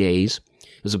about 8 days.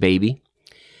 It was a baby,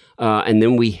 and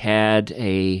then we had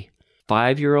a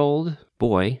 5-year-old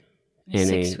boy and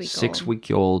a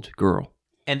 6-week-old girl.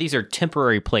 And these are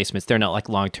temporary placements. They're not like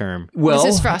long-term. Well,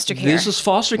 this is foster care. This is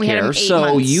foster We had him care. 8 So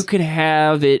months. you could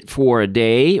have it for a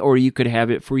day or you could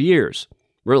have it for years,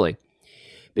 really.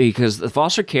 Because the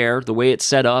foster care, the way it's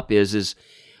set up is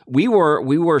we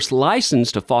were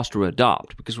licensed to foster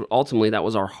adopt because ultimately that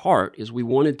was our heart, is we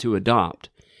wanted to adopt,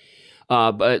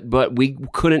 but we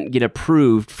couldn't get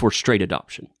approved for straight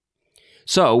adoption.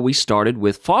 So we started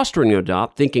with fostering and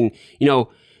adopt, thinking,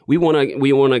 we want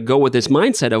to go with this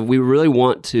mindset of we really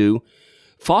want to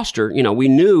foster. We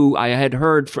knew, I had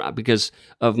heard because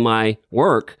of my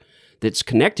work that's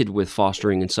connected with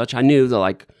fostering and such. I knew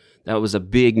that that was a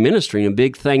big ministry and a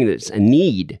big thing that's a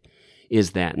need.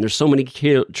 Is that, and there's so many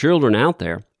children out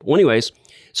there. Well, anyways,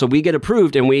 so we get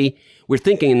approved, and we're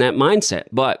thinking in that mindset.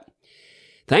 But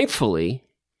thankfully,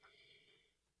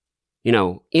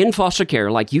 in foster care,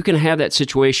 you can have that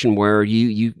situation where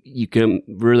you can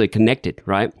really connect it,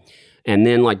 right? And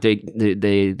then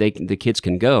the kids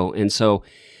can go. And so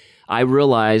I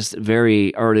realized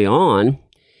very early on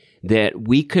that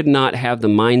we could not have the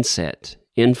mindset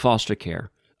in foster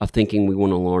care of thinking we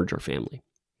want to enlarge our family.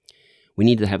 We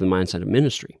need to have the mindset of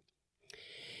ministry.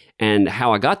 And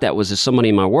how I got that was somebody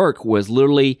in my work was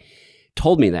literally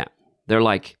told me that. They're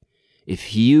like,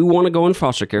 if you want to go in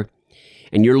foster care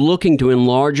and you're looking to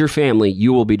enlarge your family,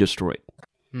 you will be destroyed.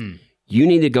 You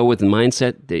need to go with the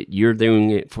mindset that you're doing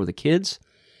it for the kids,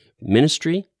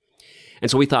 ministry.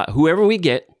 And so we thought, whoever we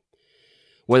get,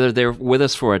 whether they're with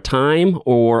us for a time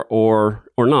or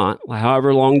not,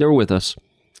 however long they're with us,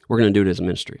 we're going to do it as a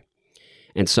ministry.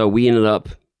 And so we ended up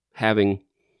having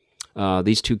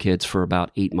these two kids for about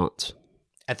 8 months.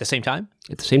 At the same time?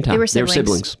 At the same time. They were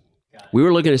siblings. We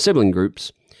were looking at sibling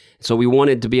groups. So we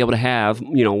wanted to be able to have,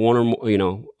 one or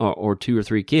more, or 2 or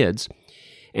 3 kids.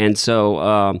 And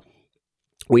so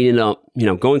we ended up,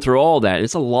 going through all that.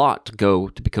 It's a lot to go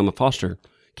to become a foster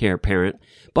care parent,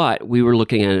 but we were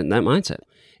looking at it in that mindset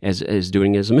as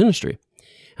doing it as a ministry.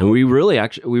 And we really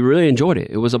enjoyed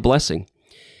it. It was a blessing.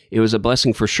 It was a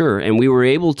blessing for sure. And we were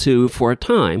able to, for a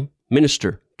time,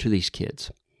 minister to these kids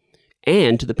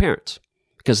and to the parents.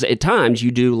 Because at times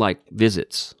you do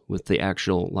visits with the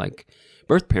actual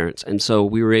birth parents. And so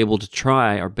we were able to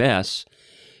try our best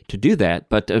to do that.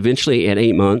 But eventually at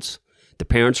 8 months, the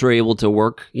parents were able to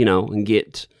work, and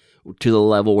get to the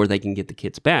level where they can get the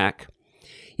kids back,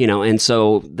 and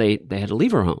so they had to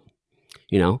leave our home.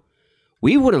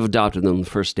 We would have adopted them the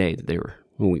first day that they were,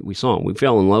 when we saw them. We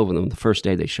fell in love with them the first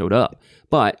day they showed up,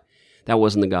 but that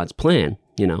wasn't the God's plan,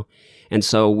 And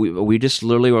so we just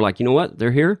literally were like, you know what?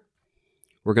 They're here.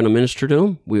 We're going to minister to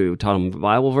them. We taught them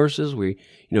Bible verses. We,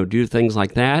 do things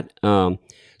like that.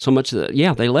 So much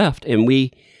that, they left. And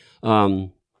we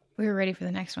were ready for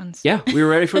the next ones. Yeah, we were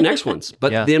ready for the next ones.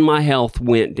 But then my health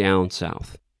went down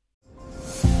south.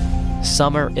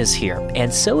 Summer is here,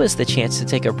 and so is the chance to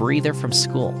take a breather from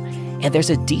school. And there's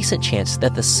a decent chance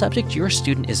that the subject your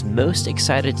student is most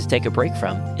excited to take a break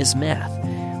from is math.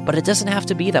 But it doesn't have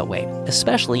to be that way,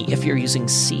 especially if you're using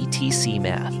CTC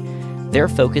Math. Their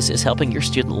focus is helping your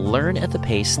student learn at the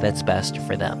pace that's best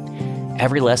for them.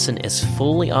 Every lesson is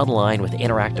fully online with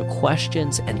interactive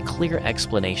questions and clear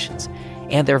explanations.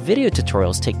 And their video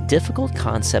tutorials take difficult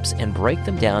concepts and break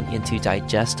them down into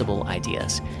digestible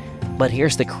ideas. But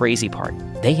here's the crazy part.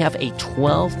 They have a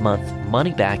 12-month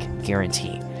money-back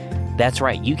guarantee. That's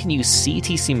right, you can use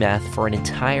CTC Math for an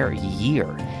entire year.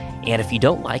 And if you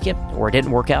don't like it, or it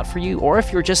didn't work out for you, or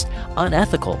if you're just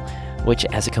unethical, which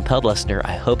as a compelled listener,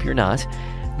 I hope you're not,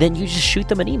 then you just shoot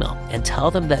them an email and tell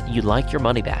them that you'd like your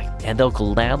money back, and they'll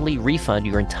gladly refund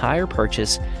your entire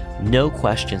purchase, no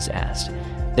questions asked.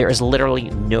 There is literally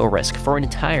no risk for an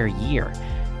entire year.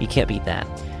 You can't beat that.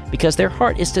 Because their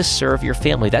heart is to serve your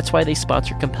family. That's why they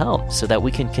sponsor Compelled, so that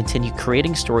we can continue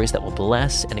creating stories that will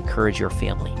bless and encourage your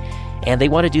family. And they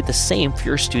want to do the same for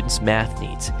your students' math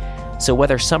needs. So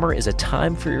whether summer is a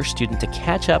time for your student to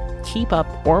catch up, keep up,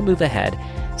 or move ahead,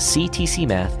 CTC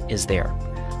Math is there.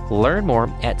 Learn more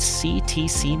at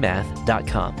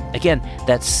ctcmath.com. Again,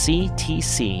 that's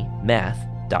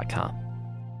ctcmath.com.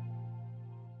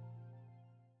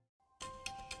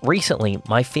 Recently,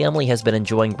 my family has been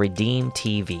enjoying Redeem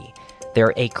TV.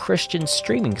 They're a Christian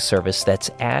streaming service that's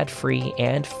ad-free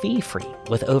and fee-free,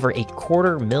 with over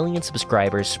 250,000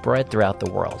 subscribers spread throughout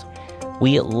the world.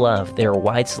 We love their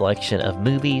wide selection of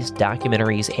movies,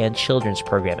 documentaries, and children's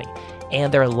programming,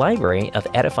 and their library of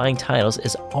edifying titles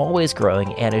is always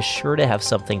growing and is sure to have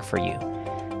something for you.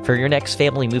 For your next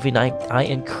family movie night, I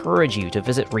encourage you to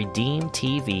visit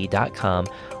redeemtv.com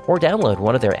or download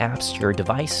one of their apps to your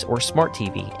device or smart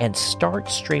TV and start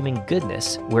streaming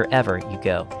goodness wherever you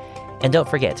go. And don't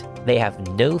forget, they have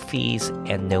no fees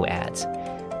and no ads.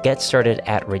 Get started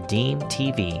at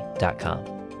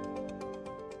redeemtv.com.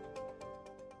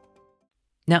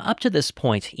 Now, up to this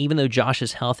point, even though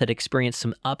Josh's health had experienced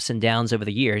some ups and downs over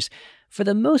the years, for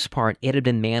the most part, it had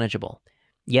been manageable.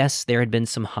 Yes, there had been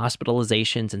some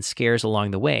hospitalizations and scares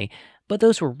along the way, but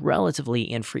those were relatively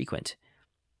infrequent.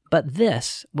 But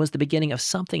this was the beginning of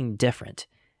something different,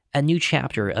 a new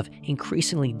chapter of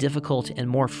increasingly difficult and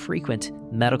more frequent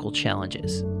medical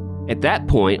challenges. At that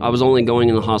point, I was only going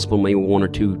in the hospital maybe 1 or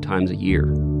 2 times a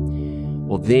year.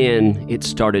 Well, then it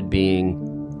started being,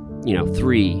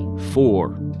 3,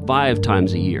 4, 5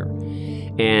 times a year.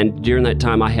 And during that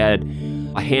time, I had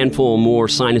a handful more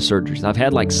sinus surgeries. I've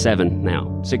had like 7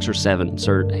 now, 6 or 7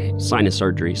 sinus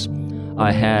surgeries.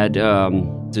 I had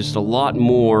just a lot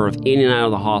more of in and out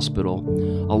of the hospital,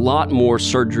 a lot more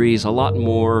surgeries, a lot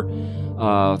more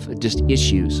of just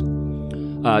issues,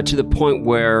 to the point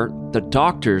where the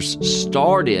doctors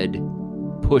started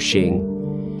pushing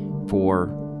for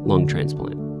lung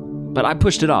transplant. But I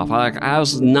pushed it off. I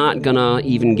was not going to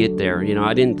even get there.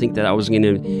 I didn't think that I was going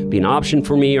to be an option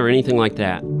for me or anything like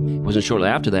that. It wasn't shortly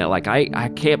after that. I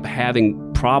kept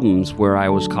having problems where I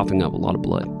was coughing up a lot of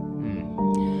blood.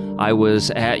 I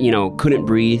was couldn't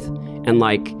breathe. And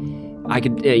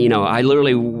I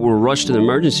literally were rushed to the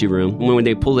emergency room. When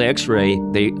they pulled the x-ray,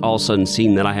 they all of a sudden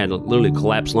seen that I had literally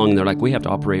collapsed lung. And they're like, we have to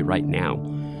operate right now.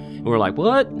 And we're like,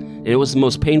 what? And it was the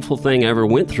most painful thing I ever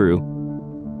went through.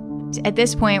 At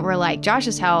this point, we're like,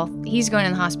 Josh's health, he's going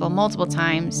in the hospital multiple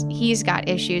times. He's got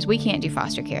issues. We can't do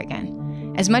foster care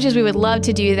again. As much as we would love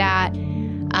to do that,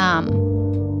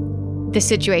 the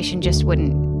situation just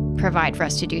wouldn't provide for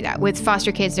us to do that. With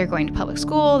foster kids, they're going to public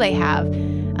school. They have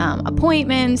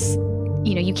appointments.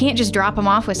 You can't just drop them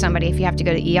off with somebody if you have to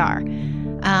go to ER.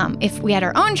 If we had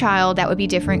our own child, that would be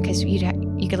different because you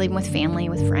could leave them with family,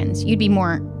 with friends. You'd be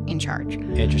more in charge.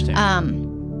 Interesting.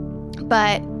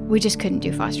 But we just couldn't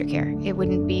do foster care. It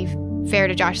wouldn't be fair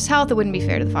to Josh's health. It wouldn't be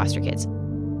fair to the foster kids.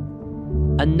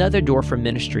 Another door for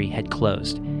ministry had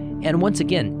closed, and once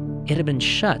again, it had been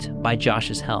shut by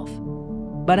Josh's health.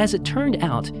 But as it turned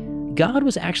out, God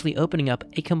was actually opening up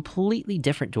a completely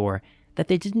different door that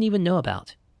they didn't even know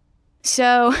about.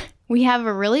 So we have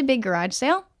a really big garage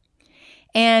sale,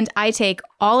 and I take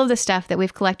all of the stuff that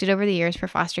we've collected over the years for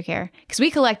foster care, because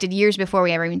we collected years before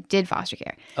we ever even did foster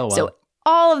care. Oh, wow. So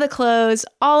all of the clothes,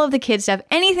 all of the kid stuff,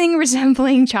 anything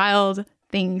resembling child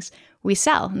things, we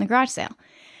sell in the garage sale.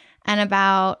 And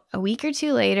about a week or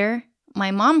 2 later,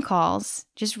 my mom calls,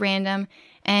 just random,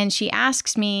 and she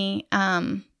asks me,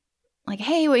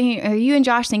 hey, are you and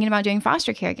Josh thinking about doing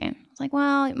foster care again? I was like,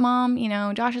 well, Mom,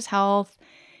 Josh's health,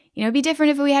 it'd be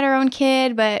different if we had our own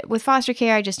kid, but with foster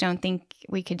care, I just don't think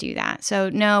we could do that. So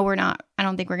no, we're not. I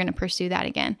don't think we're going to pursue that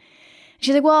again.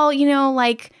 She's like, well,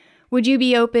 would you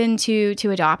be open to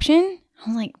adoption? I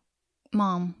was like,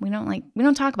 Mom, we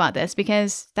don't talk about this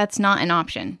because that's not an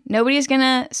option. Nobody's going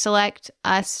to select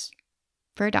us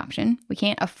for adoption. We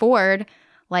can't afford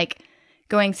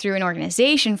going through an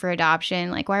organization for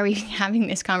adoption. Why are we having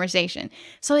this conversation?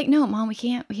 So no, Mom, we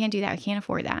can't do that. We can't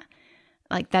afford that.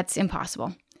 That's impossible.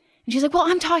 And she's like, well,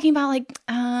 I'm talking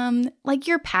about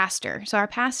your pastor. So our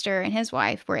pastor and his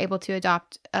wife were able to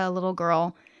adopt a little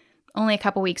girl, only a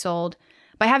couple weeks old,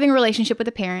 by having a relationship with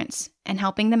the parents and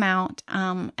helping them out,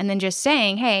 and then just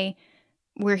saying, hey,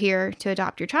 we're here to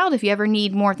adopt your child if you ever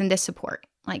need more than this support.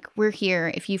 We're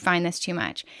here if you find this too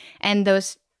much. And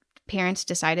those parents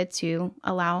decided to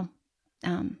allow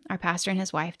our pastor and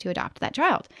his wife to adopt that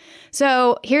child.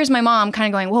 So here's my mom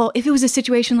kind of going, well, if it was a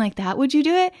situation like that, would you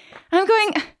do it? And I'm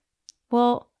going,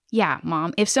 well, yeah,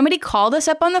 Mom. If somebody called us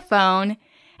up on the phone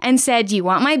and said, do you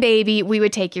want my baby? We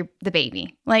would take the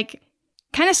baby.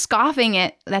 Kind of scoffing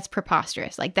it, that's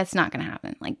preposterous. That's not going to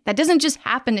happen. That doesn't just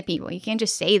happen to people. You can't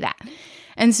just say that.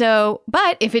 And so,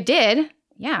 but if it did,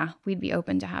 yeah, we'd be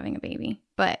open to having a baby.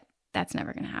 But that's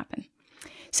never going to happen.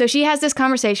 So she has this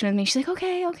conversation with me. She's like,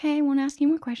 okay, I won't ask you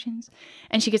more questions.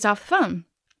 And she gets off the phone.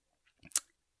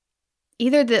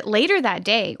 Either later that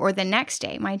day or the next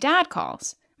day, my dad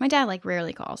calls. My dad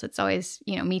rarely calls. It's always,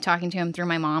 me talking to him through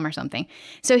my mom or something.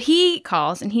 So he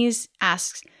calls and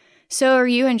asks, so are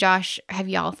you and Josh, have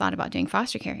y'all thought about doing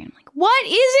foster care? And I'm like, what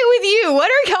is it with you?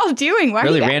 What are y'all doing? Why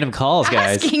really are you random calls,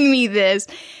 guys. Asking me this?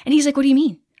 And he's like, what do you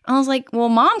mean? I was like, well,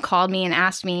 Mom called me and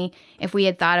asked me if we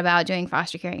had thought about doing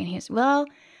foster care. And he goes, well,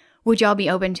 would y'all be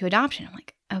open to adoption? I'm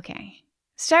like, okay.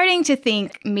 Starting to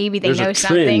think maybe they know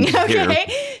something.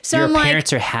 Okay. So your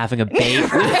parents are having a baby.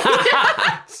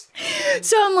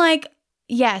 So I'm like,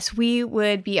 yes, we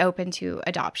would be open to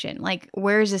adoption.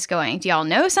 Where is this going? Do y'all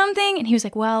know something? And he was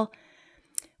like, well,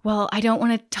 I don't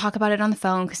want to talk about it on the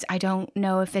phone because I don't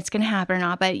know if it's going to happen or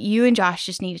not, but you and Josh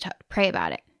just need to pray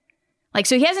about it.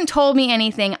 So he hasn't told me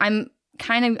anything. I'm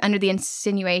kind of under the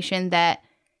insinuation that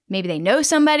maybe they know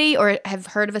somebody or have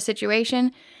heard of a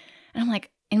situation. And I'm like,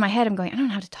 in my head, I'm going, I don't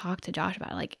know how to talk to Josh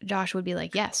about it. Like, Josh would be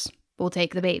like, yes, we'll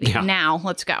take the baby. Yeah. Now,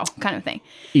 let's go, kind of thing.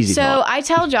 Easy So talk. I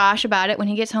tell Josh about it when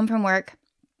he gets home from work.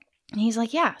 And he's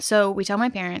like, yeah. So we tell my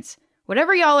parents,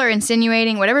 whatever y'all are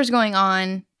insinuating, whatever's going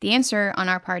on, the answer on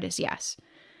our part is yes.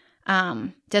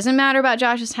 Doesn't matter about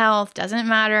Josh's health, doesn't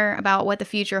matter about what the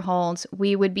future holds.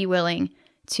 We would be willing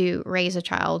to raise a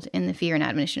child in the fear and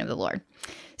admonition of the Lord.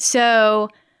 So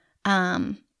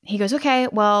he goes, okay,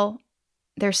 well,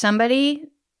 there's somebody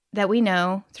that we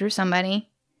know through somebody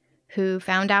who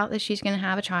found out that she's going to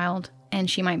have a child, and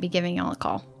she might be giving y'all a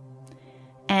call.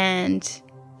 And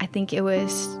I think it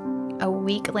was a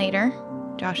week later,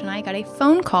 Josh and I got a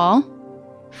phone call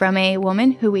from a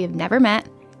woman who we have never met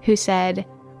who said,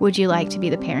 would you like to be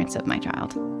the parents of my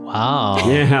child? Wow.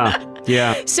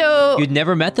 Yeah. So You'd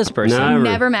never met this person.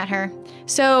 never met her.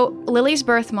 So Lily's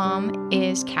birth mom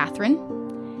is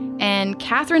Catherine, and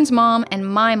Catherine's mom and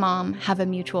my mom have a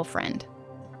mutual friend.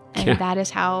 And Yeah. that is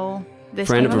how this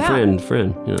Friend came of a about.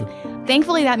 friend. Yeah.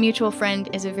 Thankfully, that mutual friend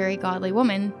is a very godly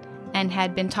woman and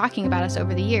had been talking about us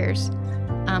over the years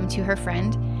to her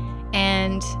friend.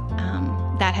 And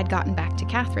that had gotten back to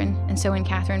Catherine. And so when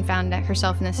Catherine found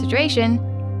herself in this situation,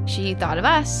 she thought of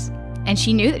us, and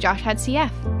she knew that Josh had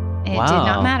CF. It Wow. did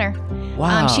not matter.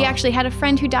 Wow. She actually had a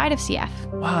friend who died of CF.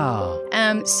 Wow.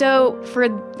 So for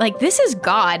this is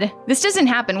God. This doesn't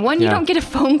happen. One, you Yeah. don't get a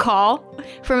phone call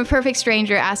from a perfect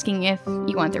stranger asking if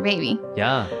you want their baby,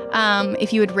 Yeah.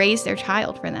 if you would raise their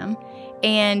child for them.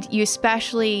 And you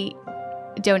especially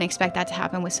don't expect that to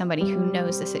happen with somebody who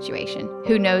knows the situation,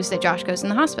 who knows that Josh goes in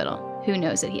the hospital, who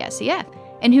knows that he has CF,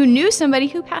 and who knew somebody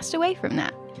who passed away from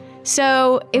that.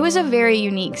 So it was a very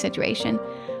unique situation.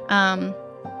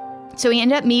 So we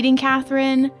ended up meeting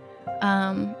Catherine,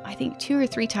 I think 2 or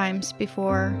 3 times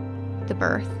before the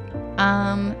birth.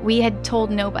 We had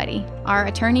told nobody. Our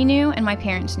attorney knew, and my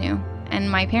parents knew. And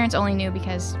my parents only knew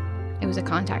because it was a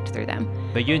contact through them.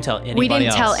 But you didn't tell anybody We didn't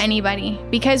else. tell anybody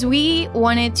because we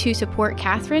wanted to support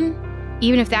Catherine,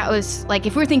 even if that was like,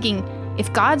 if we're thinking,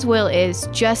 if God's will is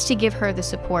just to give her the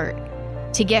support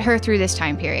to get her through this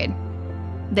time period,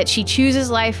 that she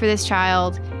chooses life for this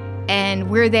child, and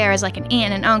we're there as like an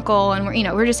aunt and uncle, and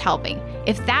we're just helping.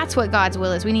 If that's what God's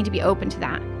will is, we need to be open to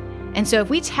that. And so if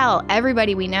we tell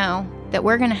everybody we know that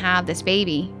we're going to have this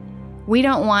baby, we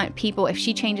don't want people, if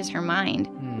she changes her mind,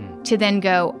 to then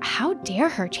go, how dare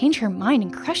her change her mind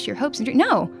and crush your hopes and dreams?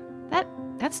 No,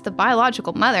 that's the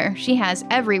biological mother. She has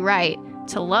every right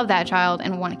to love that child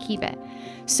and want to keep it.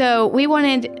 So we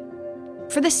wanted,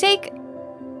 for the sake,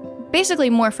 basically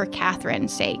more for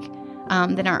Catherine's sake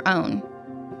than our own,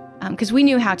 because we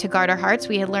knew how to guard our hearts.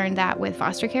 We had learned that with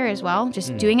foster care as well,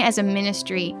 just doing it as a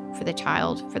ministry for the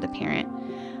child, for the parent.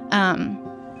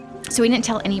 So we didn't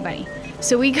tell anybody.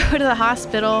 So we go to the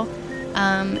hospital.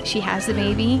 She has the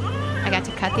baby. I got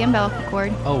to cut the umbilical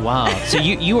cord. Oh, wow. So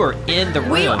you were in the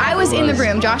room. I was in the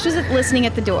room. Josh was listening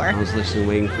at the door. I was listening,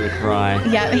 waiting for the cry.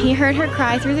 Yeah, he heard her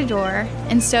cry through the door.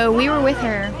 And so we were with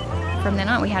her from then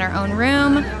on. We had our own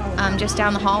room just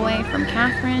down the hallway from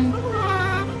Catherine.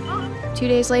 2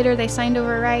 days later, they signed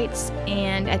over rights.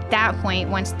 And at that point,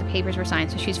 once the papers were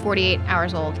signed, so she's 48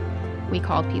 hours old, we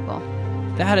called people.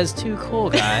 That is too cool,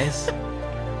 guys.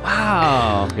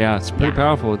 Wow. Yeah, it's pretty Yeah.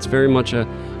 powerful. It's very much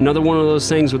another one of those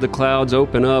things where the clouds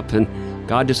open up and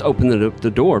God just opened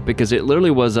the door, because it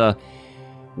literally was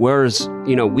whereas,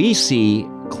 we see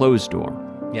closed door.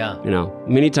 Yeah.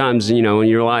 Many times, in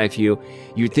your life, you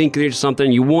think there's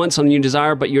something, you want something you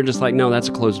desire, but you're just like, no, that's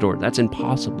a closed door. That's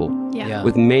impossible. Yeah.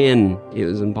 With man, it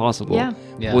is impossible. Yeah.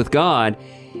 Yeah. With God,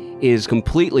 it is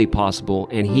completely possible.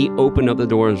 And he opened up the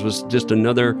doors. It was just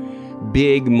another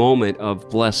big moment of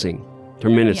blessing,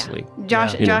 tremendously.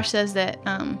 Josh Yeah. Josh says that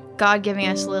God giving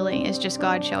us Lily is just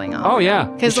God showing off. Oh, yeah.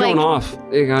 'Cause, Showing like, off.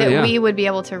 Yeah, That yeah. we would be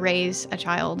able to raise a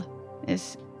child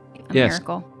is a Yes.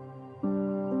 miracle.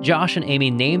 Josh and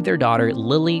Amy named their daughter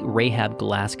Lily Rahab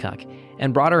Glasscock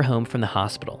and brought her home from the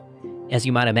hospital. As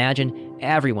you might imagine,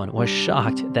 everyone was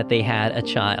shocked that they had a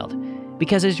child,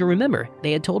 because as you remember,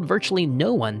 they had told virtually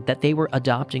no one that they were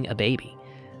adopting a baby.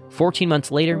 14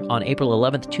 months later, on April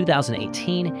 11th,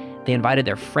 2018, they invited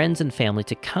their friends and family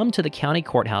to come to the county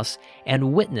courthouse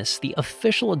and witness the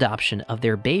official adoption of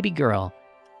their baby girl,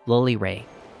 Lily Ray.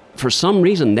 For some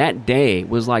reason, that day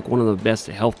was like one of the best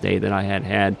health day that I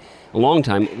had a long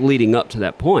time leading up to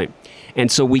that point.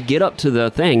 And so we get up to the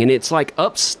thing, and it's like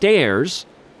upstairs.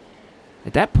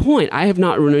 At that point, I have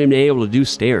not really been able to do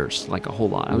stairs like a whole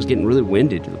lot. I was getting really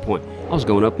winded to the point I was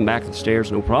going up and back the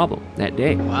stairs, no problem, that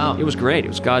day. Wow. It was great. It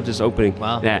was God just opening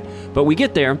Wow. that. But we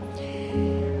get there,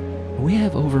 we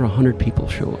have over 100 people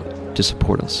show up to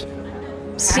support us.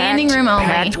 Standing room only.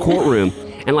 Packed courtroom.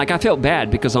 And like I felt bad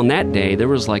because on that day there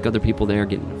was like other people there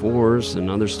getting divorced and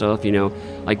other stuff, you know,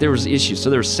 like there was issues. So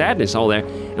there was sadness all there,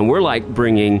 and we're like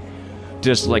bringing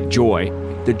just like joy.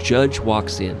 The judge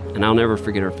walks in, and I'll never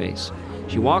forget her face.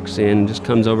 She walks in, just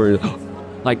comes over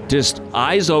and like just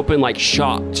eyes open, like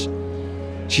shocked.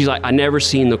 She's like, I never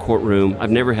seen the courtroom.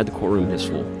 I've never had the courtroom this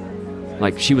full.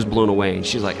 Like she was blown away. And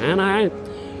she's like, and I'm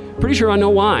pretty sure I know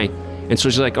why. And so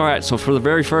she's like, all right, so for the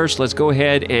very first, let's go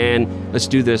ahead and let's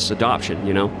do this adoption,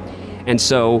 you know? And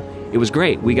so it was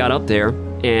great. We got up there,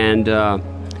 and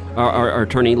our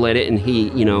attorney led it, and he,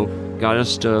 you know, got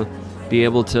us to be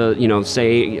able to, you know,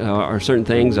 say our certain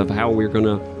things of how we're going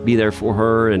to be there for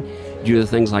her and do the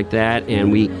things like that.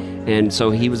 And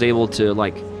so he was able to,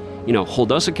 like, you know,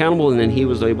 hold us accountable, and then he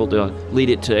was able to lead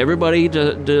it to everybody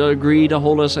to agree to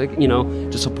hold us, you know,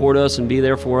 to support us and be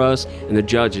there for us. And the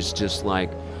judge is just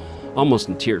like, almost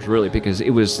in tears, really, because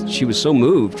she was so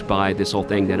moved by this whole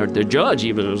thing that the judge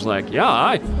even was like, yeah,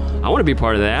 I want to be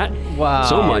part of that. Wow.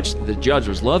 So much the judge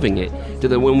was loving it, to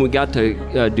that when we got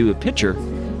to do a picture,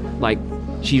 like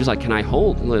she was like, can I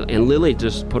hold Lily? And Lily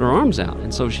just put her arms out,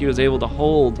 and so she was able to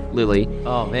hold Lily.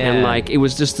 Oh man. And like it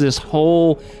was just this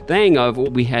whole thing of,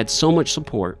 we had so much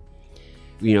support,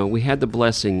 you know, we had the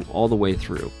blessing all the way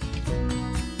through.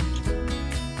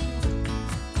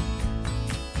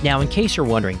 Now, in case you're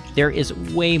wondering, there is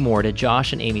way more to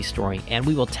Josh and Amy's story, and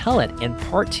we will tell it in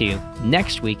part 2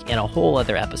 next week in a whole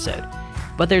other episode.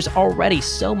 But there's already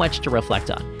so much to reflect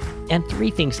on, and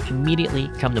 3 things immediately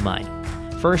come to mind.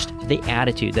 First, the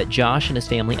attitude that Josh and his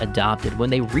family adopted when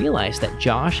they realized that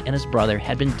Josh and his brother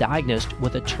had been diagnosed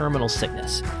with a terminal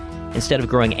sickness. Instead of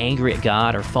growing angry at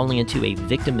God or falling into a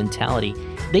victim mentality,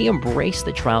 they embraced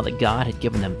the trial that God had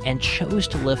given them and chose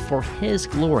to live for His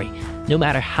glory, no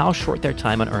matter how short their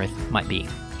time on earth might be.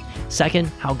 Second,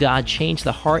 how God changed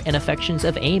the heart and affections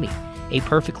of Amy, a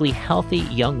perfectly healthy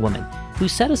young woman who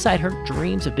set aside her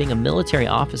dreams of being a military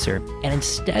officer and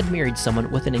instead married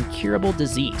someone with an incurable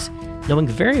disease, knowing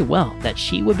very well that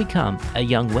she would become a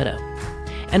young widow.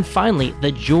 And finally,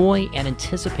 the joy and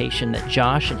anticipation that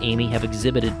Josh and Amy have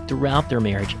exhibited throughout their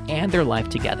marriage and their life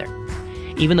together.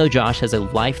 Even though Josh has a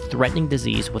life-threatening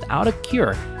disease without a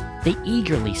cure, they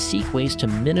eagerly seek ways to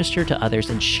minister to others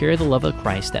and share the love of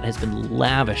Christ that has been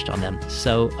lavished on them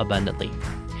so abundantly.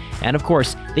 And of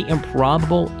course, the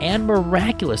improbable and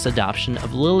miraculous adoption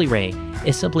of Lily Ray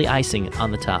is simply icing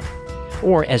on the top.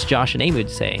 Or as Josh and Amy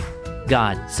would say,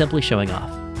 God simply showing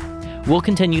off. We'll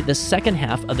continue the second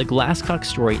half of the Glasscock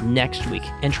story next week,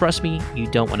 and trust me, you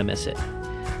don't want to miss it.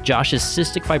 Josh's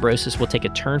cystic fibrosis will take a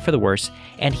turn for the worse,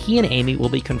 and he and Amy will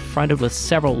be confronted with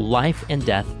several life and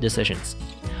death decisions.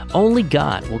 Only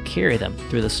God will carry them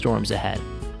through the storms ahead.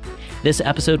 This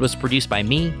episode was produced by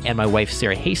me and my wife,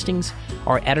 Sarah Hastings.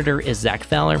 Our editor is Zach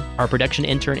Fowler. Our production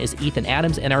intern is Ethan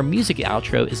Adams, and our music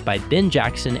outro is by Ben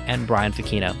Jackson and Brian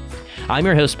Facchino. I'm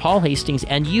your host, Paul Hastings,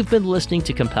 and you've been listening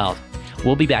to Compelled.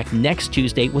 We'll be back next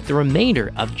Tuesday with the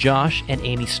remainder of Josh and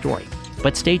Amy's story.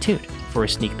 But stay tuned for a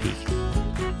sneak peek.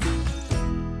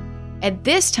 At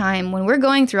this time, when we're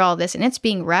going through all this and it's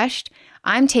being rushed,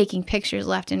 I'm taking pictures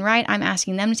left and right. I'm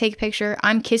asking them to take a picture.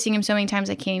 I'm kissing him so many times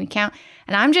I can't even count.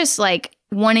 And I'm just like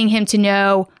wanting him to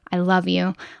know I love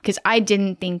you, because I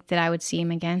didn't think that I would see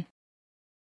him again.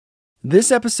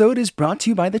 This episode is brought to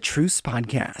you by the Truce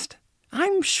Podcast.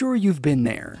 I'm sure you've been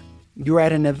there. You're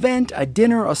at an event, a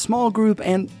dinner, a small group,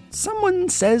 and someone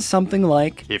says something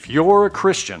like, if you're a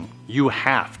Christian, you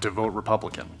have to vote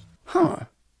Republican. Huh.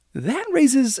 That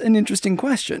raises an interesting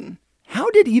question. How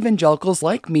did evangelicals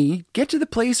like me get to the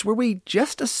place where we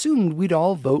just assumed we'd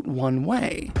all vote one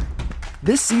way?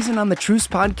 This season on the Truce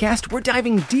Podcast, we're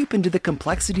diving deep into the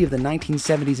complexity of the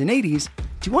 1970s and 80s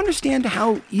to understand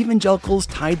how evangelicals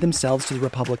tied themselves to the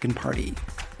Republican Party.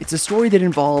 It's a story that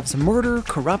involves murder,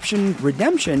 corruption,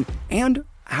 redemption, and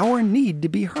our need to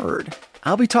be heard.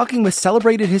 I'll be talking with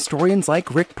celebrated historians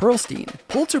like Rick Perlstein,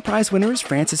 Pulitzer Prize winners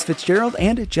Francis Fitzgerald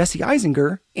and Jesse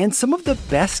Eisinger, and some of the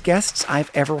best guests I've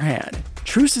ever had.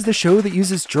 Truce is the show that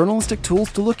uses journalistic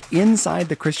tools to look inside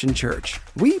the Christian church.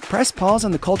 We press pause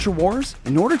on the culture wars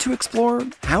in order to explore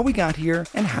how we got here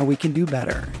and how we can do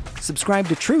better. Subscribe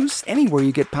to Truce anywhere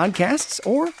you get podcasts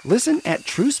or listen at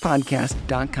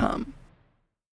trucepodcast.com.